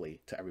publicly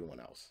to everyone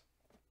else.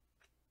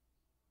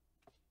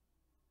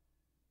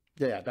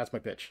 Yeah, that's my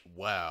pitch.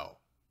 Wow,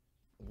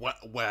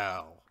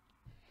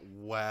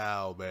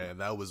 man,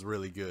 that was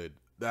really good.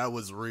 That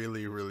was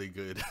really, really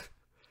good.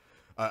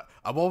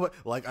 I'm always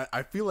like,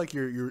 I feel like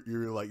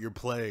you're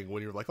playing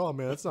when you're like, oh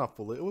man, it's not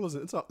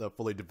that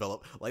fully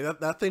developed. Like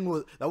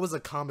that was a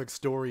comic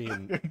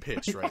historian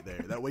pitch right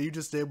there. That what you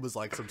just did was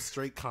like some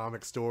straight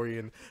comic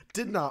historian.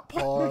 Did not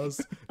pause,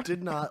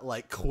 did not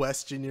like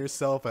question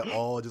yourself at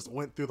all. Just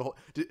went through the whole.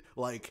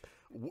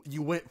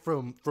 You went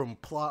from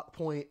plot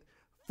point,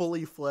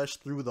 fully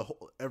fleshed through the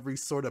whole, every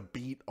sort of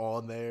beat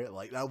on there.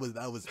 Like that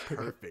was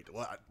perfect.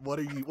 What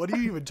are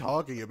you even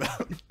talking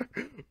about?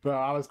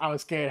 Bro, I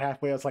was scared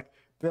halfway. I was like,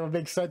 that would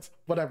make sense.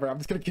 Whatever. I'm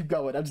just gonna keep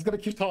going. I'm just gonna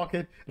keep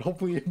talking, and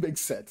hopefully it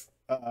makes sense.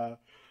 That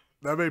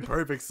made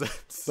perfect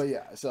sense. But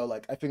yeah, so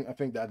like I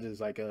think that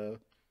is like a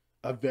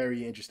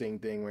very interesting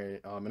thing where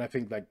and I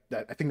think like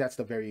that I think that's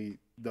the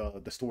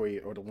story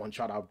or the one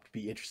shot I would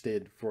be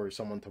interested for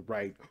someone to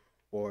write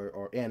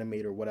or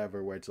animate or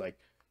whatever, where it's like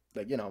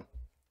you know,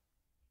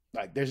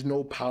 like there's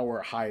no power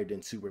higher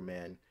than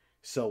Superman.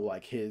 So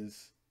like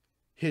his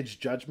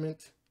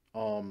judgment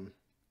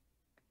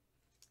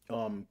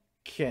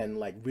can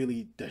like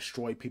really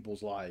destroy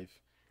people's life,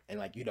 and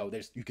like you know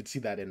you could see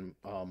that in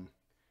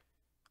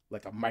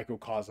like a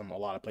microcosm a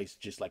lot of places,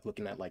 just like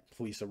looking at like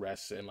police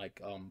arrests and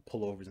like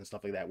pullovers and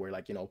stuff like that, where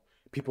like you know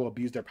people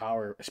abuse their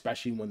power,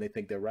 especially when they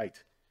think they're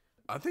right.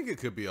 I think it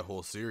could be a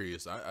whole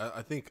series.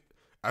 I think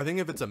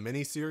if it's a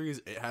mini series,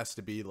 it has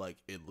to be like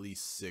at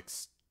least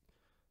six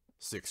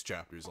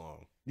chapters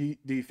long. Do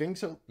you think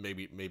so?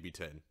 Maybe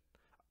 10.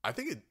 I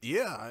think it.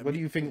 Yeah. What do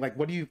you think? Like,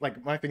 what do you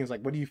like? My thing is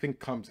like, what do you think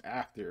comes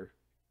after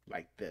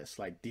like this?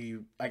 Like, do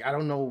you like? I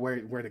don't know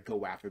where to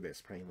go after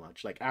this. Pretty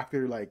much like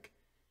after like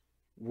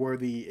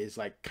Worthy is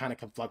like kind of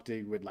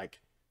conflicted with like,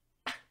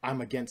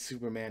 I'm against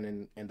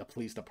Superman and the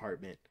police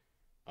department.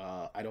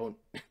 I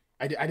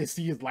just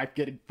see his life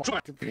getting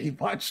fucked pretty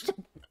much.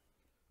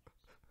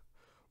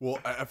 Well,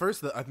 at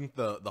first, I think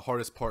the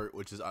hardest part,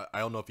 which is I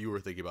don't know if you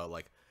were thinking about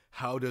like,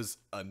 how does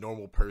a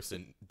normal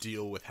person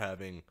deal with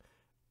having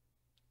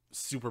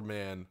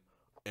Superman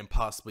and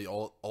possibly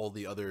all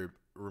the other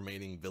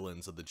remaining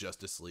villains of the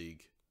Justice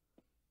League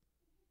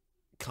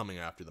coming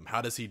after them?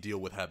 How does he deal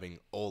with having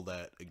all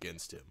that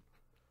against him?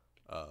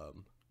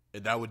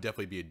 And that would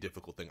definitely be a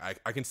difficult thing.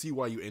 I can see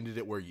why you ended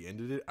it where you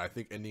ended it. I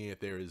think ending it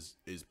there is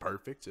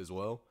perfect as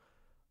well.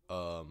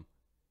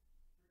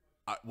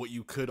 What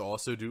you could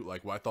also do,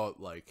 like, what I thought,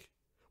 like,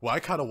 what I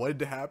kind of wanted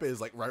to happen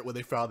is, like, right when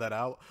they found that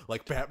out,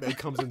 like, Batman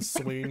comes in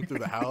swinging through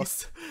the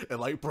house and,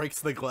 like, breaks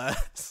the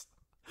glass.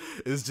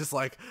 It's just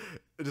like,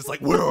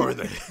 where are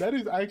they? That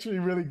is actually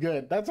really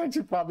good. That's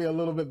actually probably a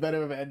little bit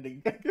better of an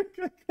ending.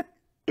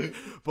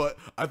 But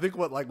I think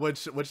what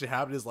should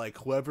happen is, like,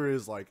 whoever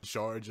is, like, in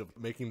charge of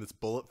making this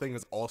bullet thing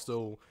is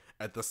also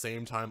at the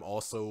same time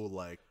also,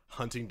 like,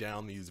 hunting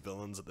down these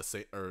villains at the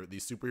same, or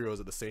these superheroes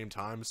at the same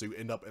time. So you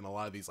end up in a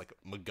lot of these, like,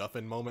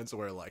 MacGuffin moments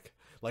where, like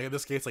in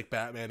this case, like,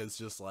 Batman is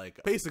just, like,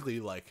 basically,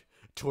 like,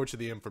 torture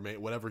the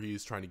information, whatever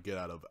he's trying to get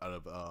out of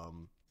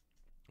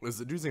is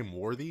the dude's name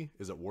Worthy?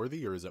 Is it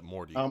Worthy or is it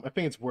Morty? I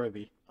think it's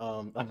Worthy.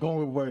 I'm going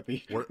with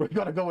Worthy. We're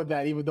gonna go with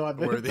that, even though I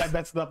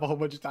messed it up a whole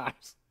bunch of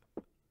times.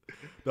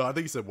 No, I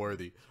think he said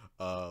Worthy.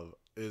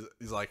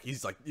 He's like,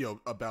 you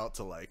know, about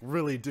to, like,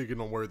 really dig in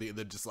on Worthy, and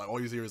then just, like,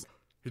 all you hear is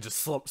he just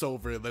slumps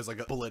over and there's, like,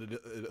 a bullet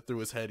through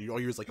his head. All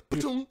you hear is, like,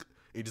 ba-dunk!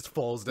 He just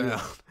falls down.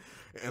 Yeah.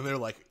 And they're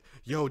like,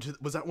 yo,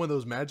 was that one of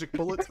those magic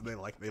bullets? And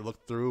they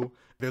look through.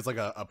 There's, like,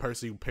 a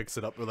person who picks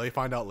it up, or they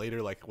find out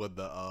later, like, when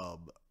the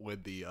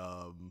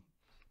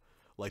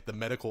like, the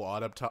medical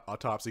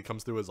autopsy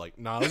comes through, is like,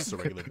 nah, this is a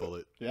regular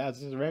bullet. Yeah, it's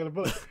just a regular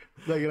bullet.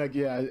 like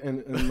yeah,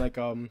 and like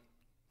I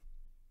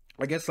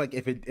guess, like,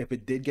 if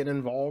it did get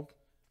involved,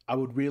 I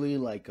would really,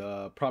 like,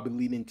 probably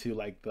lean into,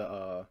 like,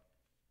 the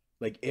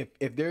like,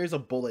 if there is a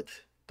bullet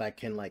that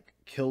can, like,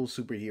 kill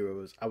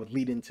superheroes, I would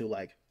lead into,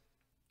 like,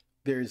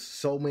 there's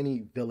so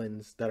many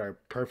villains that are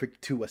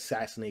perfect to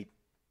assassinate,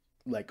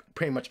 like,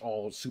 pretty much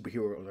all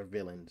superheroes or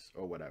villains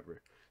or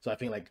whatever. So I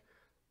think, like,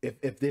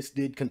 if this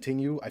did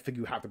continue, I think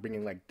you have to bring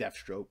in, like,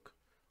 Deathstroke,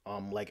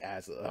 like,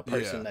 as a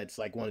person that's,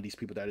 like, one of these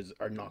people that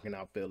are knocking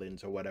out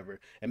villains or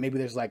whatever. And maybe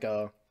there's, like,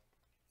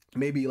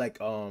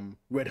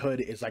 Red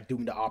Hood is, like,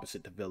 doing the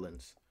opposite to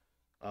villains,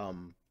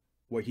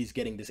 where he's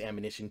getting this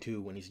ammunition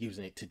too when he's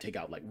using it to take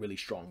out, like, really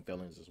strong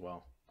villains as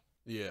well.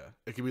 Yeah,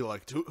 it could be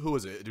like, who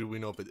is it? Do we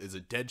know if is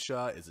it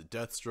Deadshot? Is it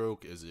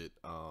Deathstroke? Is it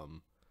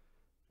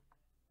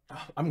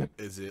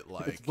is it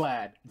like it's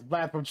Vlad? It's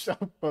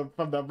Vlad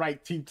from the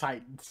Right Team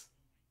Titans.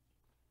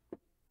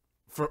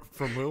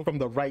 From who? From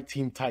the Right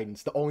Team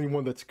Titans, the only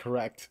one that's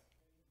correct.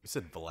 You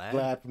said Vlad?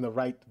 Vlad from the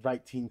Right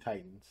Team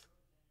Titans.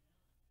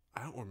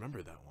 I don't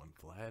remember that one,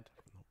 Vlad.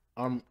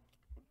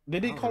 They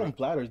did call him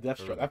Vlad or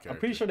Deathstroke. I'm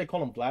pretty sure they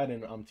call him Vlad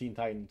in Teen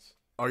Titans.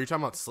 Oh, you're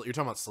talking about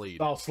Slade.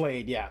 Oh,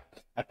 Slade, yeah.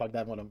 I fucked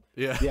that one up.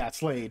 Yeah. Yeah,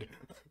 Slade.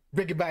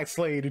 Bring it back,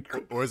 Slade.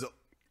 Or is it?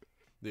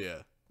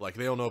 Yeah, like,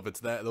 they don't know if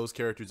it's those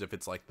characters. If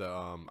it's like the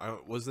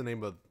what's the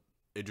name of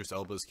Idris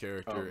Elba's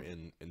character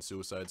in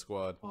Suicide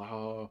Squad?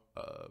 Fuck,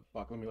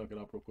 let me look it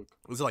up real quick.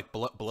 Was it like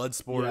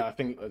Bloodsport? Yeah, I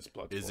think it's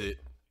Bloodsport. Is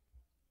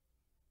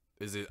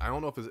it? I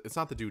don't know if it's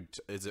not the dude.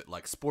 Is it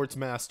like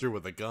Sportsmaster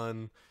with a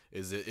gun?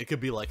 Is it? It could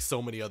be like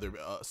so many other,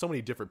 so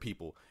many different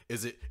people.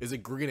 Is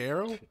it Green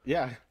Arrow?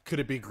 Yeah. Could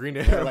it be Green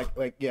Arrow?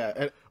 Like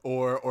yeah.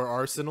 Or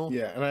Arsenal?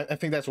 Yeah, and I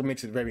think that's what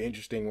makes it very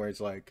interesting. Where it's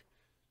like,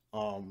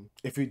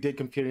 if you did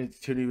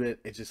continue it,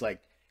 it's just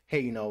like, hey,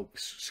 you know,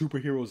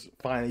 superheroes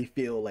finally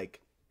feel like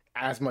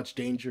as much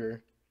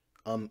danger,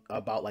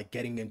 about, like,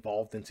 getting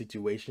involved in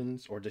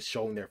situations or just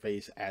showing their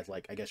face as,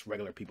 like, I guess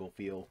regular people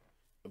feel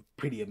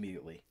pretty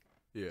immediately.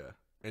 Yeah,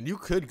 and you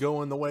could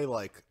go in the way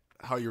like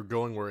how you're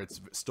going, where it's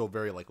still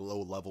very, like,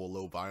 low level,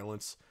 low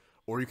violence,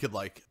 or you could,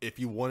 like, if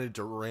you wanted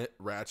to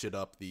ratchet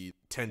up the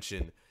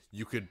tension,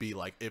 you could be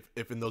like,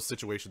 if in those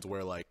situations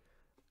where, like,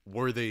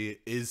 Worthy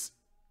is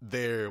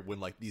there when,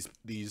 like,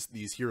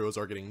 these heroes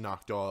are getting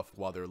knocked off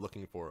while they're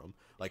looking for him,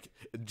 like,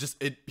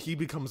 he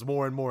becomes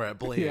more and more at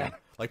blame. Yeah.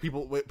 Like,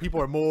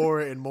 people are more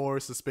and more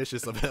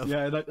suspicious of him.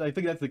 Yeah, I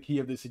think that's the key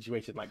of this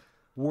situation. Like,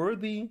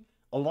 Worthy,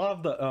 a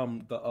lot of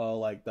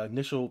the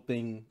initial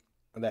thing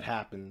that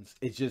happens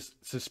is just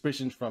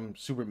suspicions from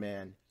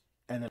Superman,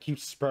 and it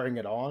keeps spurring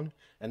it on.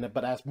 And then,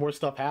 but as more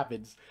stuff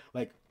happens,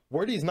 like,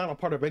 Worthy's not a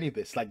part of any of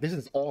this. Like, this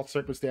is all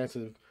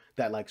circumstances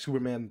that, like,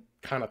 Superman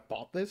kind of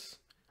thought this.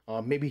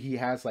 Maybe he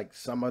has, like,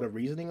 some other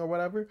reasoning or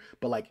whatever,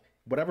 but, like,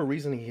 whatever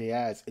reasoning he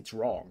has, it's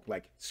wrong.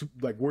 Like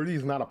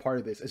Worthy's not a part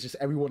of this. It's just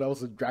everyone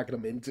else is dragging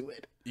him into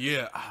it.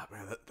 Yeah,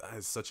 man, that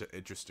is such an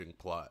interesting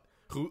plot.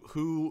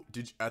 Who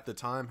did at the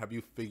time? Have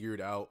you figured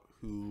out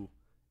who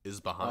is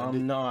behind it?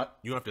 Not.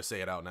 You don't have to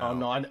say it out now.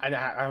 No, I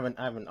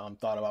haven't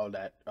thought about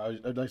that. I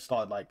just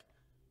thought, like,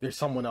 there's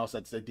someone else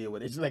that's to deal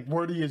with. It's like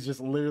Worthy is just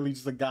literally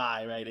just a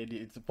guy, right?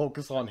 It's a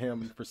focus on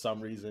him for some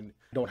reason.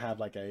 Don't have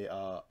like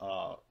a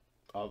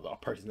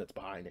person that's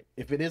behind it.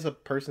 If it is a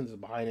person that's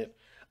behind it,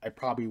 I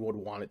probably would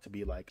want it to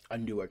be like a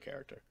newer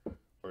character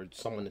or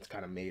someone that's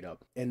kind of made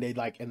up. And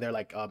they're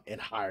in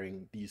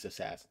hiring these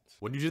assassins.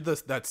 When you did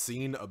that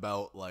scene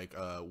about like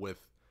with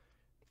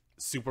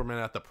Superman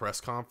at the press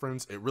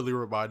conference, it really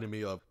reminded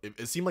me of,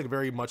 it seemed like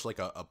very much like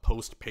a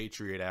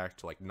post-Patriot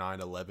Act, like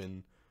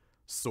 9/11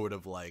 sort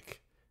of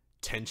like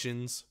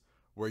tensions,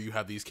 where you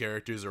have these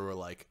characters who were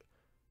like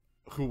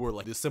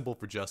this simple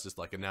for justice,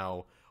 like, and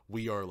now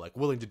we are like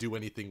willing to do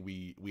anything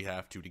we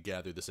have to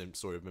gather this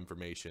sort of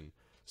information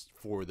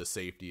for the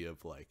safety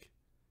of like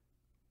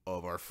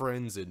of our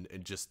friends and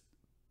just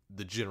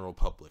the general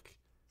public.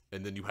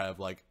 And then you have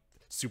like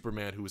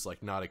Superman, who is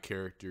like not a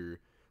character,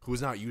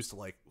 who's not used to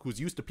like, who's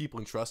used to people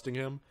entrusting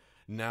him,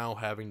 now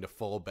having to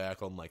fall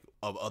back on like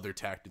of other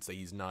tactics that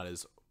he's not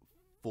as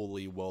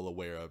fully well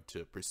aware of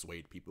to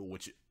persuade people,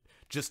 which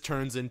just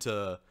turns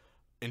into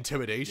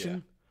intimidation. Yeah.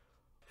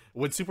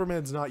 When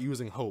Superman's not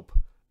using hope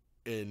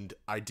and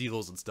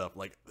ideals and stuff,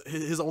 like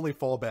his only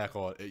fallback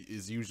on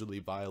is usually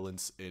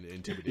violence and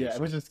intimidation. Yeah,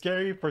 which is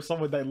scary for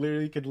someone that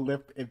literally could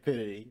lift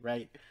infinity,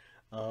 right?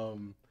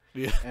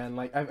 Yeah, and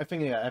like I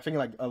think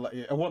like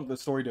I want the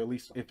story to, at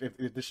least if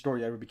this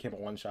story ever became a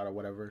one shot or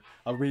whatever,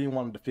 I really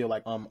wanted to feel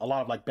like a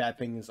lot of like bad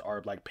things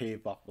are like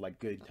paved off of like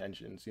good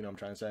intentions. You know what I'm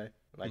trying to say?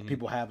 Like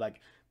people have like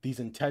these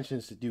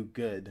intentions to do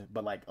good,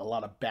 but like a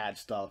lot of bad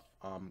stuff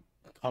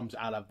comes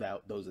out of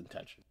those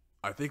intentions.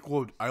 I think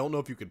I don't know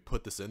if you could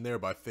put this in there,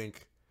 but I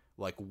think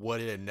like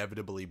what it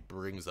inevitably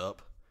brings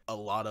up,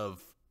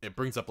 it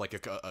brings up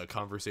like a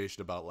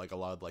conversation about like a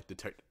lot of like the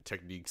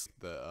techniques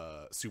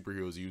that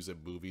superheroes use in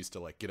movies to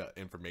like get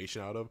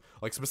information out of,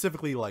 like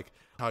specifically like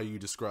how you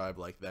describe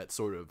like that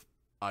sort of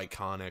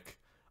iconic,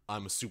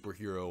 I'm a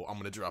superhero, I'm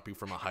gonna drop you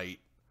from a height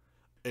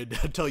and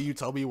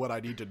tell me what I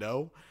need to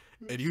know.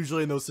 And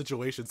usually in those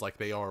situations, like,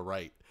 they are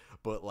right,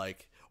 but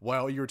like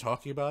while you're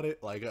talking about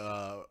it, like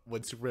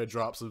when Superman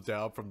drops him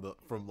down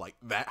from like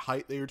that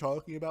height that you're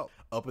talking about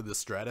up in the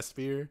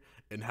stratosphere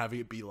and having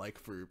it be like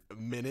for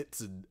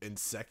minutes and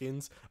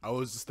seconds, I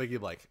was just thinking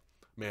like,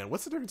 man,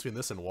 what's the difference between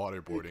this and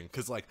waterboarding?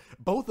 Because like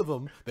both of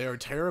them, they are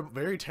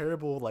very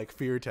terrible like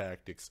fear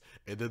tactics,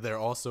 and then they're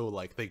also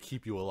like they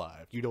keep you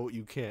alive.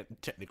 You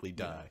can't technically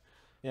die.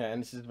 Yeah,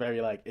 and this is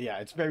very like, yeah,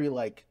 it's very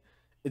like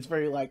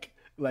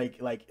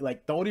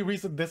the only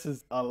reason this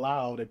is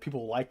allowed and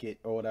people like it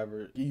or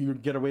whatever, you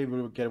get away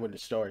with the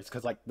stories,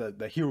 because like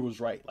the hero's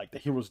right, like the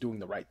hero's doing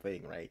the right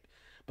thing, right?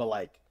 But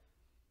like,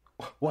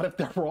 what if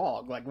they're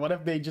wrong? Like, what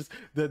if they just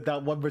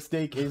that one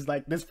mistake is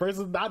like, this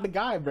person's not the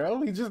guy,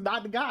 bro. He's just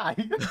not the guy.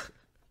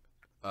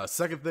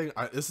 Second thing,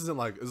 this isn't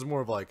like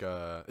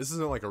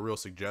a real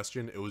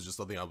suggestion. It was just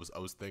something I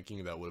was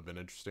thinking that would have been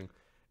interesting.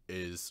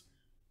 Is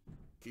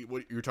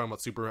what you're talking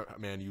about?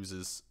 Superman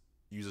uses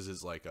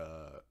his like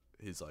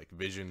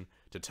vision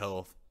to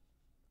tell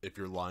if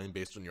you're lying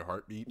based on your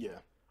heartbeat.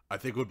 Yeah, I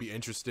think it would be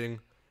interesting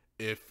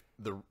if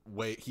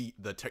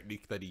the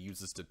technique that he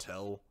uses to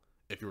tell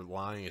if you're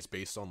lying is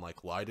based on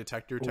like lie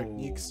detector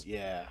techniques.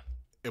 Yeah,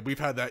 and we've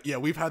had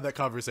that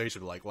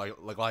conversation. Like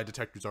lie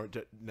detectors aren't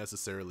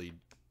necessarily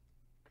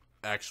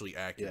actually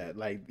accurate.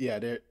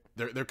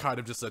 They're kind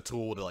of just a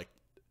tool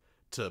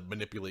to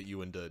manipulate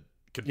you into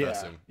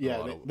confessing.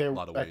 They're a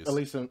lot of ways. At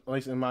least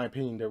in my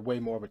opinion, they're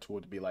way more of a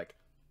tool to be like,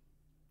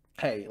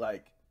 hey,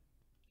 like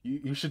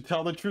you should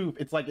tell the truth.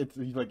 It's like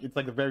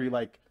a very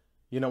like,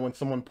 you know, when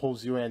someone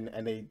pulls you in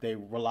and they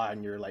rely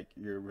on your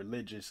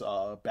religious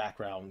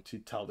background to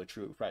tell the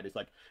truth, right? It's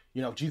like,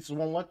 you know, Jesus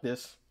won't like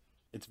this.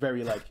 It's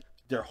very like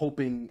they're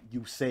hoping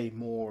you say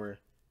more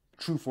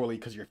truthfully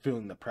because you're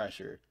feeling the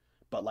pressure,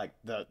 but like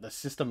the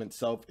system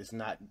itself is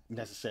not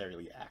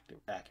necessarily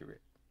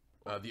accurate.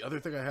 The other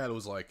thing I had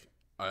was like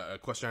a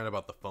question I had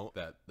about the phone,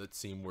 that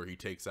scene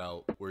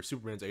where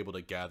Superman's able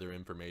to gather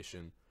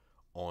information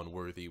on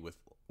Worthy with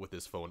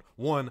his phone.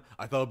 One,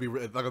 I think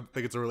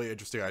it's a really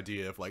interesting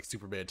idea if like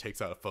Superman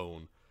takes out a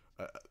phone.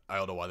 I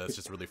don't know why, that's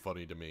just really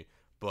funny to me.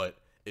 But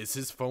is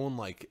his phone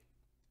like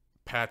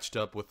patched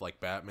up with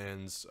like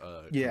Batman's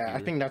computer?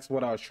 I think that's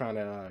what I was trying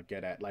to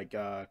get at. Like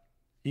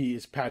he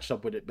is patched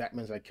up with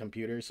Batman's like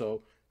computer,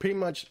 so pretty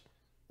much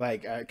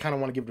like I kind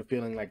of want to give the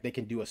feeling like they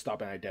can do a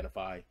stop and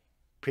identify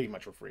pretty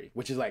much for free,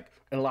 which is like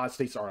in a lot of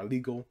states are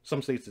illegal.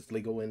 Some states it's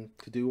legal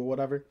to do or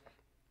whatever,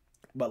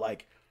 but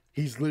like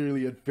he's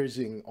literally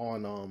infringing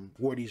on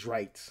Worthy's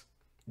rights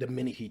the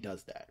minute he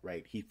does that,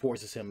 right? He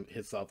forces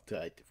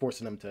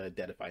forcing him to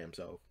identify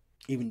himself,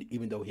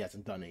 even though he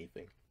hasn't done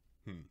anything.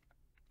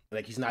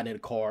 Like he's not in a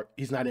car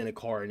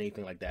or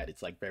anything like that.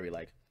 It's like very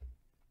like,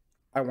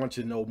 I want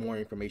you to know more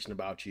information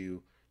about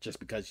you just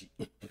because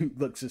you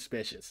look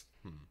suspicious.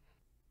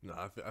 No,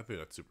 I think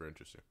that's super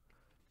interesting.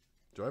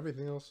 Do I have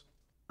anything else?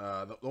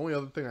 The only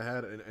other thing I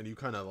had, and you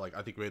kind of like,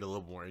 I think made it a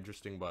little more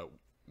interesting by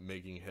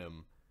making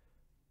him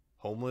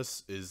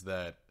homeless, is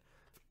that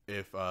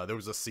if there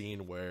was a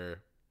scene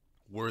where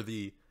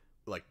Worthy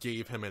like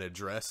gave him an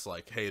address,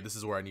 like, hey, this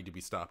is where I need to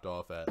be stopped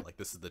off at, like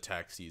this is the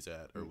taxi's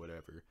at or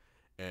whatever,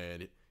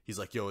 and he's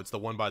like, yo, it's the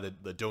one by the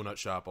donut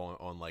shop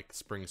on like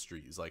Spring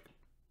Street. He's like,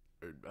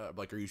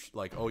 are you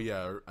like, oh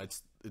yeah,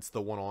 it's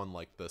the one on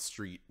like the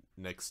street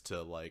next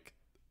to like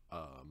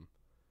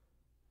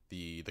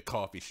the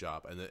coffee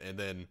shop, and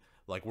then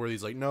like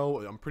Worthy's like,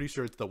 no, I'm pretty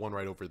sure it's the one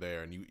right over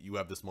there, and you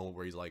have this moment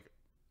where he's like,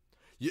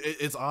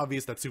 it's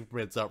obvious that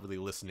Superman's not really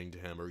listening to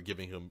him or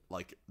giving him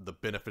like the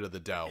benefit of the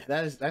doubt.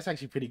 That's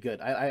actually pretty good.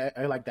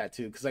 I like that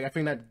too, because like I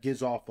think that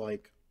gives off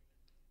like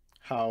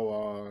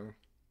how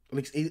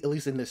at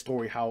least in this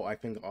story how I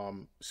think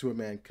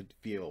Superman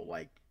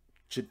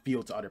should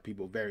feel to other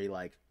people, very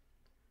like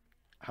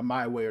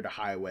my way or the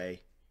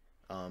highway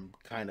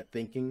kind of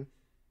thinking.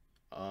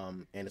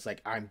 And it's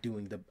like I am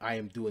doing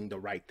the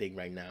right thing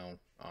right now.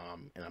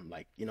 And I'm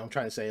like, I'm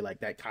trying to say like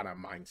that kind of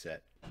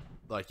mindset.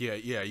 Like yeah,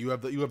 you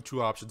have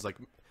two options. Like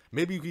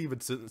maybe you can even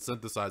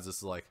synthesize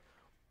this. Like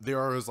there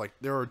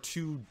are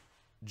two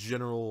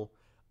general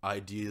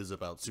ideas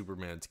about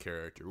Superman's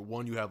character.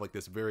 One, you have like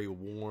this very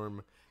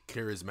warm,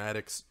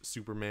 charismatic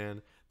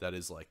Superman that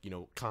is like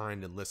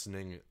kind and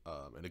listening,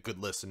 and a good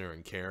listener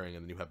and caring.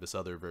 And then you have this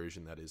other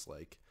version that is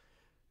like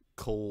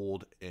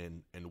cold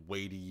and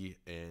weighty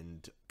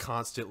and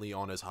constantly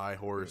on his high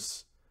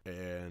horse,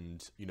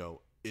 and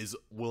is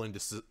willing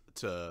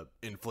to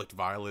inflict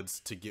violence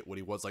to get what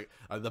he wants. Like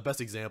the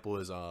best example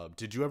is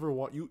did you ever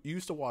watch you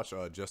used to watch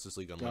Justice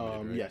League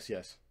Unlimited, right?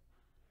 Yes.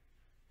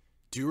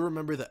 Do you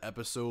remember the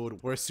episode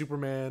where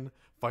Superman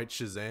fights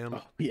Shazam?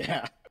 Oh,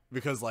 yeah.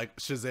 Because like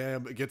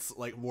Shazam gets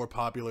like more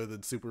popular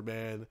than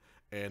Superman,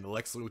 and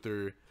Lex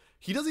Luthor,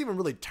 he doesn't even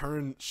really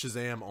turn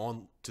Shazam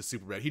on to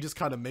Superman. He just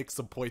kind of makes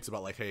some points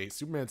about like, hey,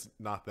 Superman's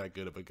not that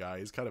good of a guy.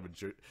 He's kind of a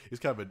jerk. He's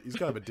kind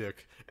of a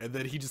dick. And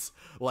then he just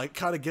like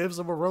kind of gives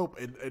him a rope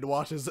and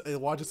watches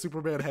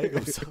Superman hang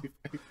himself.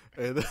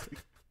 And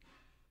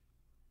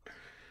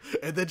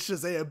then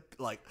Shazam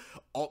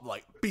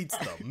beats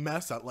the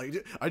mess out. Like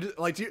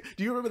do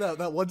you remember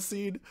that one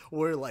scene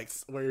where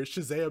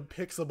Shazam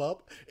picks him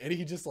up and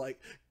he just like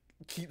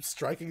keeps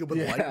striking him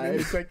with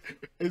lightning?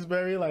 It's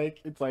very like,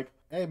 it's like,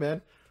 hey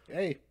man,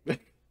 hey,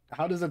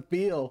 how does it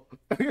feel?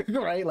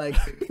 Right? Like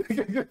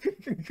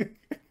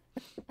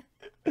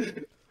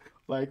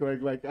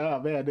oh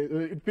man,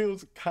 it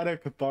feels kind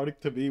of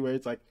cathartic to me, where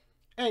it's like,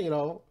 hey,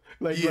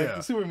 like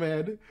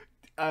Superman,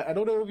 I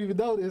don't know if you even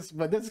know this,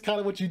 but this is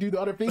kind of what you do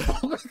to other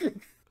people.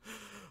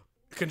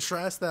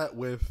 Contrast that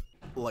with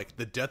like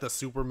the death of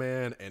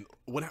Superman, and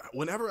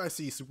whenever I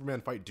see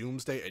Superman fight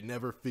Doomsday, it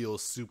never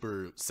feels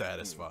super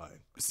satisfying.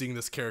 Seeing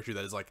this character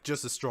that is like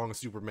just as strong as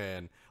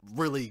Superman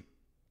really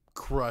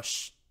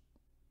crush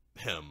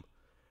him.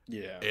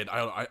 Yeah. And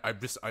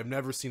I've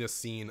never seen a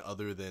scene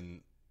other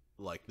than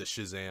like the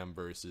Shazam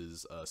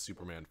versus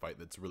Superman fight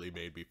that's really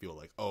made me feel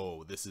like,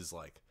 oh, this is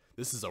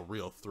a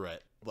real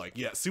threat. Like,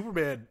 yeah,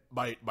 Superman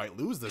might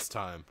lose this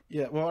time.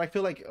 Yeah, well, I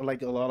feel like a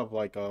lot of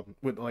like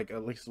with like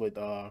at least with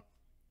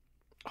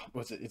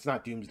what's it? It's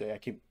not Doomsday.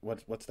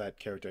 What's that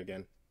character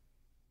again?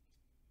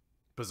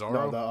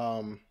 Bizarro.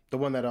 No, the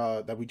one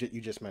that you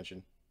just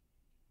mentioned.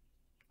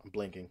 I'm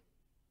blinking.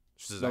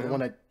 Shazam? No,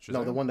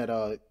 Shazam? the one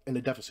that in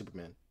the Death of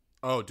Superman.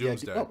 Oh,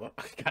 Doomsday. Yeah,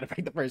 I got it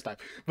right the first time.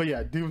 But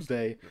yeah,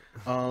 Doomsday.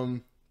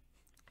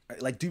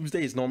 Like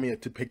Doomsday is normally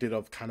depicted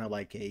of kind of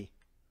like a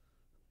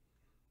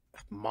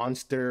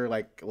monster,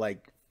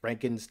 like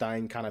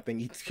Frankenstein kind of thing.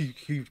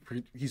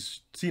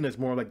 He's seen as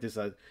more like this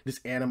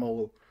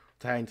animal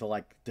trying to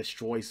like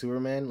destroy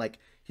Superman. Like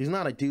he's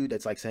not a dude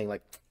that's like saying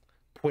like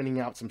pointing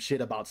out some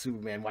shit about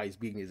Superman while he's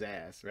beating his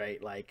ass,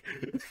 right? Like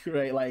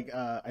right, like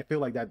I feel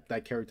like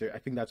that character, I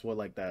think that's what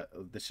like the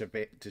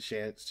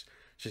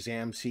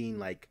Shazam scene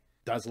like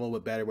does a little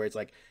bit better, where it's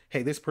like,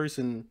 hey, this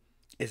person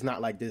is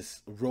not like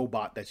this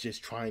robot that's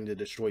just trying to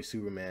destroy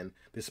Superman.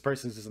 This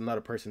person is just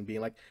another person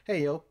being like,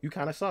 hey yo, you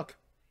kind of suck,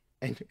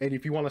 and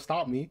if you want to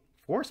stop me,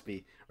 force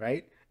me,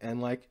 right?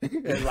 And like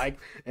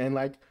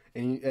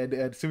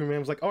and Superman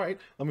was like, all right,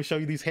 let me show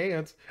you these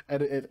hands.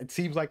 And it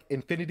seems like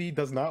infinity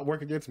does not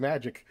work against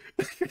magic.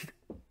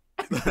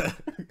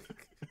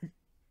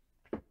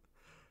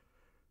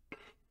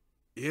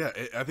 Yeah,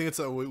 I think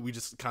we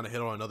just kind of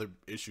hit on another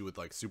issue with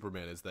like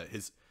Superman, is that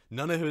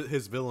none of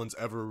his villains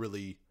ever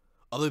really,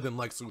 other than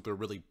Lex Luthor,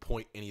 really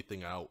point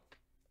anything out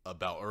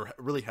about or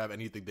really have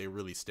anything they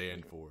really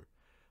stand for.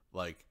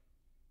 Like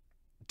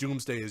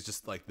Doomsday is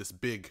just like this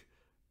big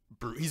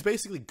brute. He's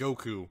basically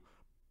Goku,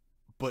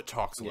 but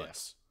talks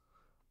less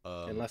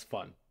and less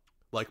fun.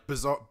 Like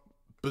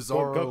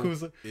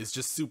Bizarro is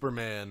just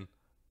Superman,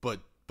 but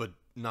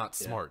not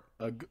smart.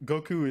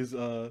 Goku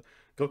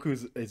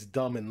is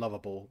dumb and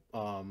lovable.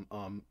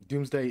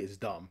 Doomsday is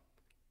dumb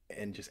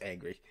and just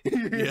angry.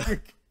 Yeah.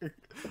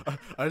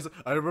 I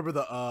remember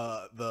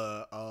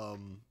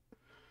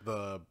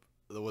the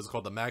what's it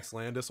called, the Max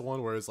Landis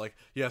one, where it's like,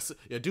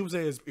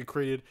 Doomsday is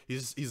created.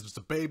 He's just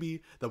a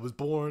baby that was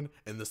born,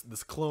 and this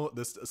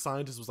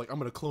scientist was like, I'm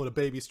gonna clone a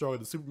baby stronger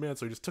than Superman.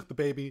 So he just took the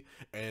baby,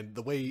 and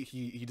the way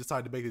he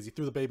decided to make it is he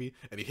threw the baby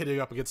and he hit it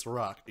up against a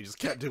rock. He just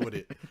kept doing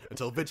it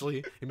until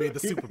eventually he made the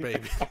super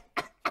baby.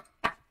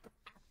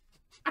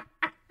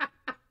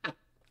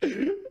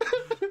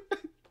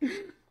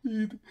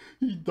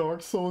 He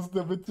Dark Souls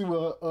them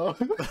into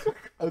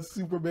a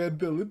Superman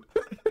villain.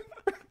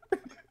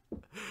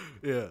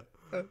 Yeah.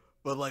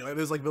 But like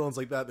there's like villains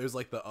like that. There's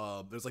like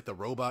the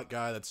robot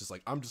guy that's just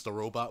like, I'm just a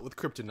robot with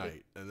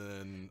kryptonite. And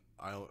then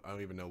I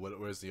don't even know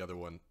where's the other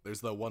one.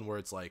 There's the one where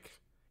it's like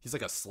he's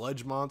like a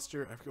sludge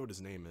monster. I forget what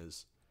his name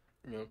is.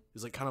 Yeah.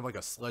 He's like kind of like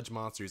a sludge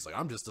monster. He's like,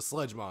 I'm just a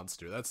sludge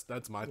monster.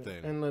 That's my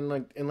thing. And then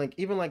like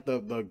even like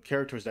the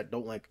characters that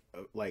don't like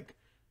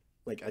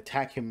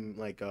attack him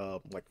like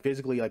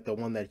physically, like the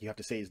one that you have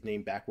to say his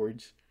name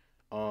backwards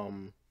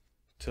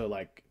to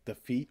like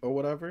defeat or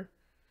whatever.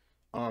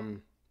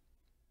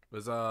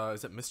 Is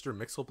it Mr.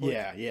 Mixelplick?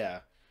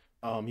 Yeah.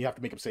 You have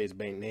to make him say his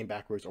name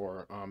backwards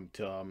or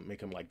to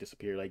make him like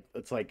disappear. Like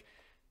it's like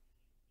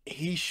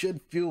he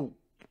should feel.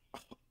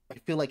 I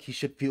feel like he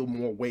should feel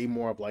way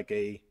more of like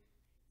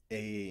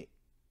he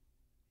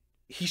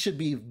should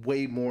be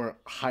way more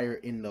higher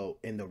in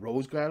the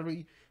Rose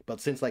Gallery.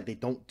 But since like they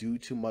don't do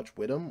too much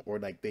with him, or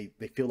like they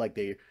feel like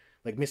they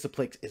like Mr.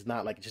 Plix is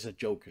not like just a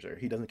joker.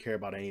 He doesn't care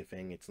about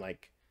anything. It's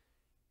like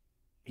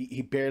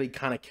he barely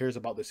kind of cares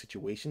about the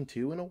situation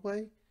too in a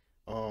way.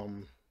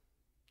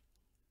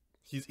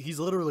 He's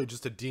literally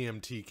just a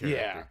DMT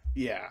character.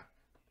 Yeah.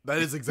 That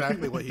is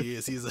exactly what he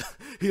is. He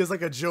is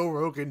like a Joe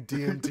Rogan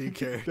DMT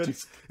character.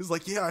 He's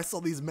like, yeah, I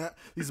saw these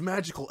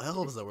magical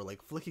elves that were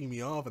like flicking me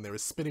off, and they were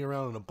spinning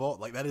around in a ball.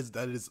 Like that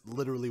is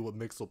literally what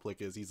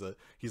Mixelplick is. He's a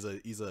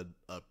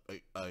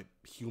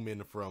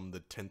human from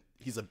the 10th.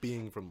 He's a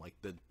being from like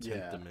the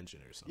 10th dimension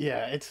or something.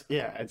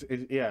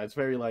 It's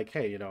very like,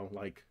 hey,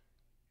 like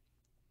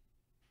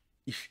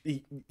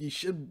you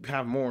should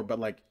have more, but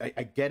like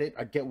I get it.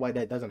 I get why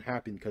that doesn't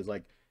happen because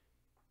like.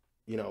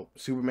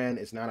 Superman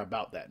is not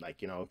about that.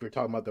 Like, if you're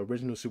talking about the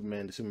original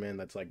Superman, the Superman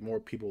that's like more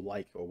people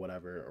like or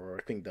whatever, or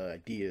I think the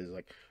idea is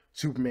like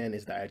Superman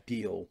is the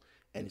ideal,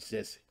 and it's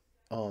just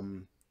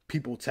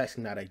people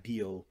testing that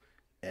ideal,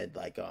 and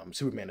like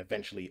Superman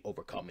eventually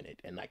overcoming it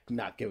and like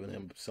not giving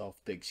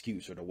himself the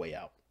excuse or the way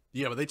out.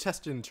 Yeah, but they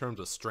test it in terms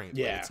of strength.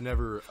 Yeah, like, it's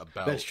never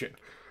about that's true.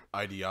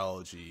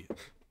 Ideology,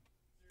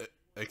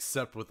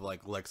 except with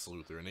like Lex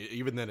Luthor, and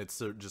even then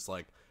it's just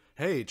like.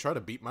 Hey, try to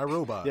beat my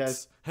robots.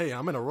 Yes. Hey,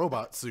 I'm in a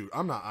robot suit.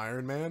 I'm not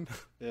Iron Man.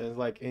 Yeah, it's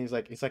like, and he's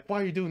like,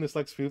 why are you doing this,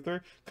 Lex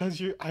Luthor? Because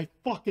I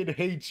fucking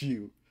hate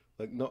you.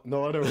 Like,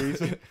 no other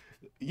reason.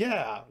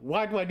 Yeah,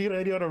 why do I need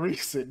any other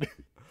reason?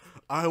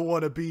 I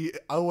want to be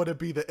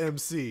the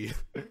MC.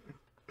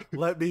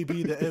 Let me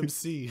be the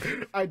MC.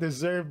 I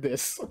deserve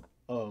this.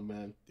 Oh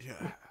man.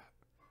 Yeah.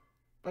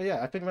 But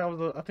yeah, I think that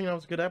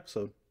was a good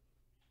episode.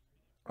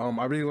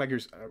 I really like your.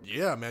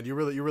 Yeah, man, you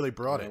really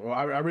brought it. Well,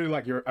 I really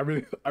like your. I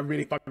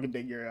really fucking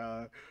dig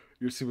your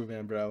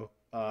Superman, bro.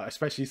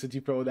 Especially since you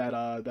throw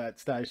that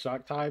Static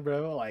Shock tie,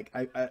 bro. Like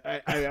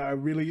I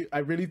really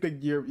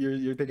think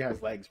your thing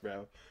has legs,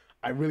 bro.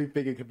 I really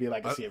think it could be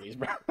like a series,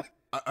 bro.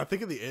 I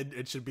think in the end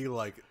it should be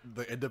like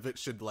the end of it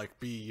should like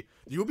be.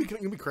 You'll be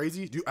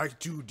crazy. Do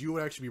you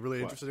would actually be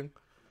really interesting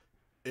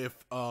if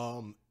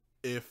I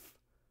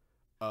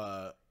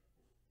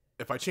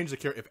change the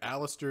character, if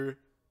Alistair.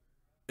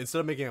 Instead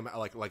of making him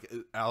like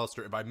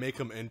Alistair, if I make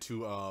him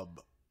into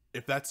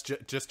if that's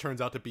just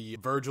turns out to be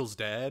Virgil's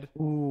dad.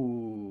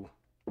 Ooh.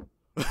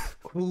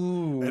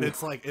 And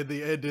it's like in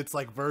the end, it's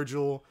like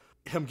Virgil,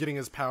 him getting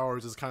his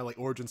powers is kind of like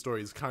origin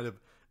story. Is kind of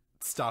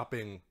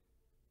stopping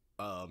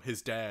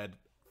his dad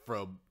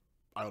from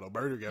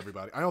murdering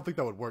everybody. I don't think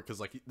that would work because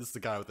like this is the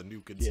guy with the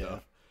nuke and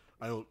stuff.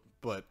 I don't,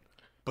 but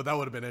that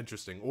would have been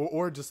interesting.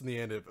 Or just in the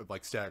end, if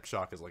like Static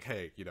Shock is like,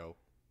 hey,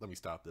 let me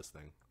stop this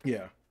thing.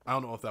 Yeah. I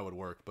don't know if that would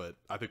work, but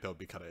I think that would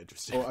be kind of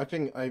interesting. Well, I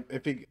think I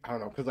don't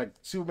know because like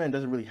Superman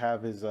doesn't really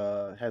have his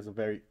has a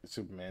very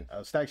Superman.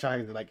 Static Shock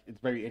is like it's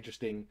very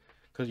interesting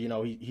because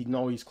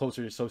he's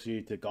closer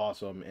associated to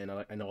Gotham, and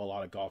I know a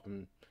lot of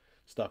Gotham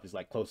stuff is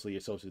like closely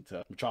associated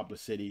to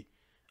Metropolis City.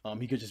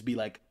 He could just be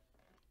like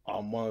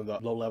one of the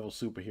low level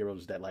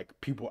superheroes that like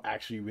people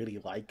actually really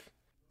like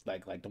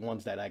the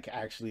ones that like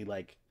actually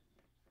like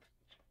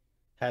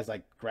has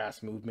like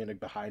grass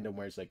movement behind him,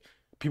 where it's like.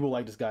 People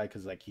like this guy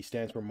because like he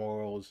stands for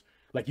morals.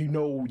 Like you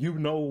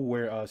know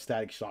where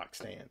Static Shock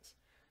stands.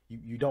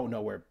 You don't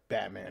know where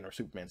Batman or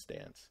Superman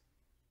stands.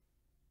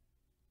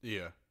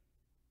 Yeah.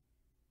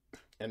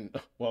 And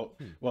well,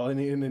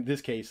 in this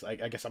case, I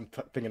guess I'm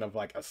thinking of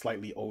like a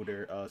slightly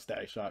older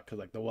Static Shock because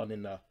like the one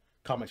in the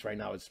comics right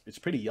now is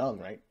pretty young,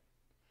 right?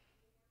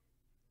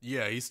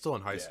 Yeah, he's still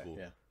in high school.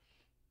 Yeah.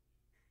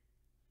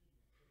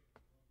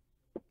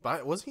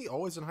 But wasn't he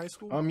always in high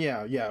school?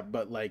 Yeah,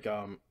 but like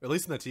at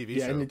least in the TV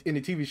show. Yeah, in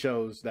the TV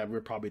shows that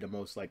we're probably the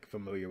most like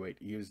familiar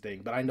with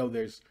using. But I know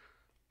there's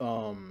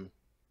some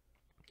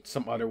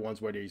other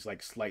ones where he's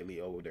like slightly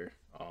older.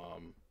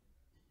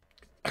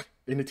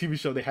 In the TV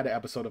show they had an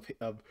episode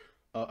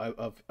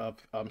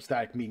of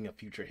Static meeting a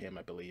future him,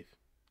 I believe,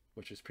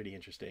 which is pretty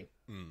interesting.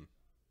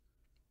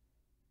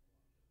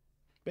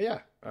 But yeah,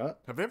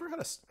 have you ever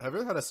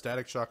had a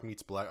Static Shock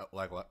meets Black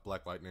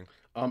Lightning?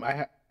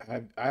 I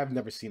have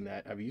never seen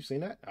that. Have you seen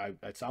that?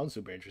 That sounds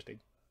super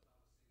interesting.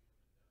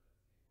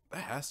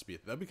 That has to be.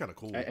 That'd be kind of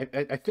cool.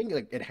 I think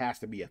like it has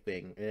to be a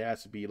thing. It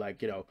has to be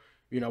like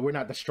we're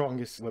not the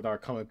strongest with our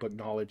comic book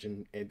knowledge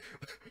and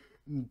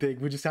thing.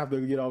 We just have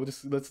to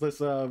just let's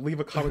leave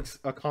a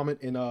comment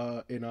in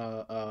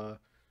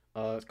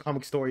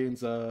comic historians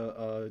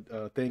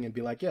thing and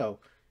be like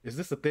is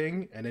this a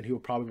thing? And then he will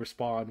probably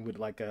respond with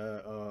like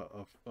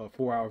a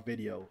 4-hour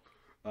video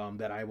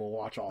that I will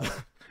watch all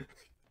of.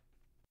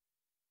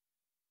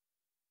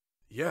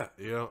 Yeah,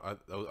 you know, I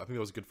think that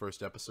was a good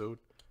first episode.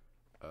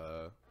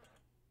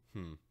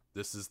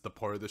 This is the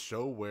part of the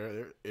show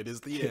where it is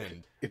the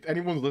end. If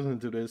anyone's listening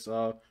to this,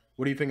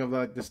 what do you think of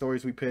like the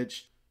stories we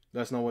pitched?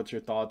 Let us know what's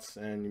your thoughts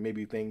and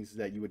maybe things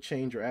that you would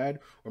change or add,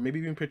 or maybe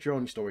even pitch your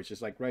own stories.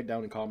 Just like write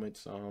down in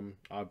comments.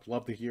 I'd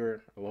love to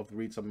hear. I'd love to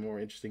read some more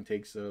interesting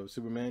takes of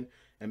Superman,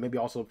 and maybe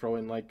also throw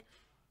in like,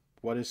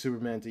 what is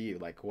Superman to you?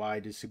 Like, why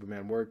does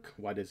Superman work?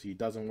 Why does he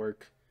doesn't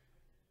work?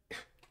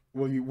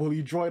 Will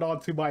you join on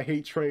to my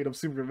hate train of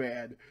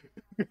Superman?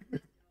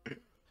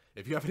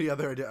 If you have any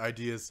other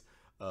ideas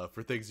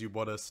for things you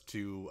want us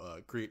to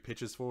create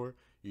pitches for,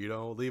 you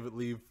know,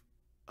 leave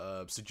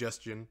a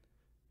suggestion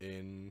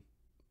in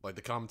like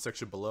the comment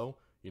section below.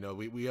 You know,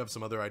 we have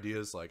some other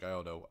ideas. Like, I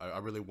don't know, I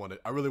really want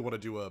to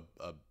do a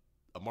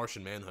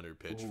Martian Manhunter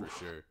pitch. Oof, for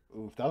sure.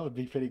 Oof, that would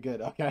be pretty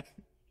good. Okay.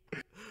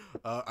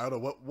 I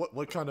don't know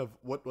what kind of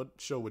what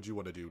show would you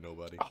want to do,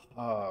 Nobody?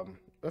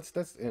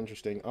 That's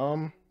interesting.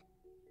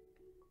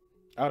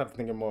 I would have to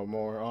think of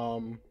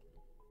more.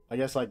 I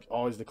guess like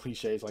always the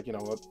cliches, like, you know,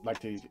 I'd like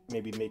to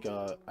maybe make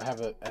I have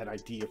an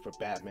idea for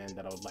Batman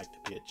that I would like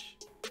to pitch.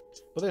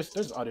 But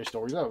there's other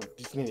stories. I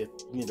just need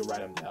to write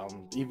them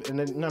down. And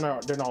then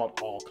they're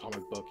not all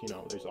comic book. You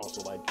know, there's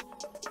also like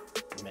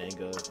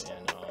manga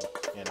and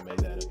anime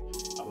that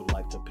I would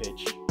like to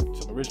pitch.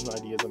 Some original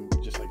ideas and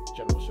just like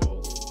general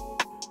shows.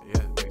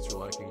 Yeah, thanks for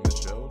liking the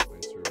show.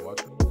 Thanks for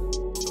watching.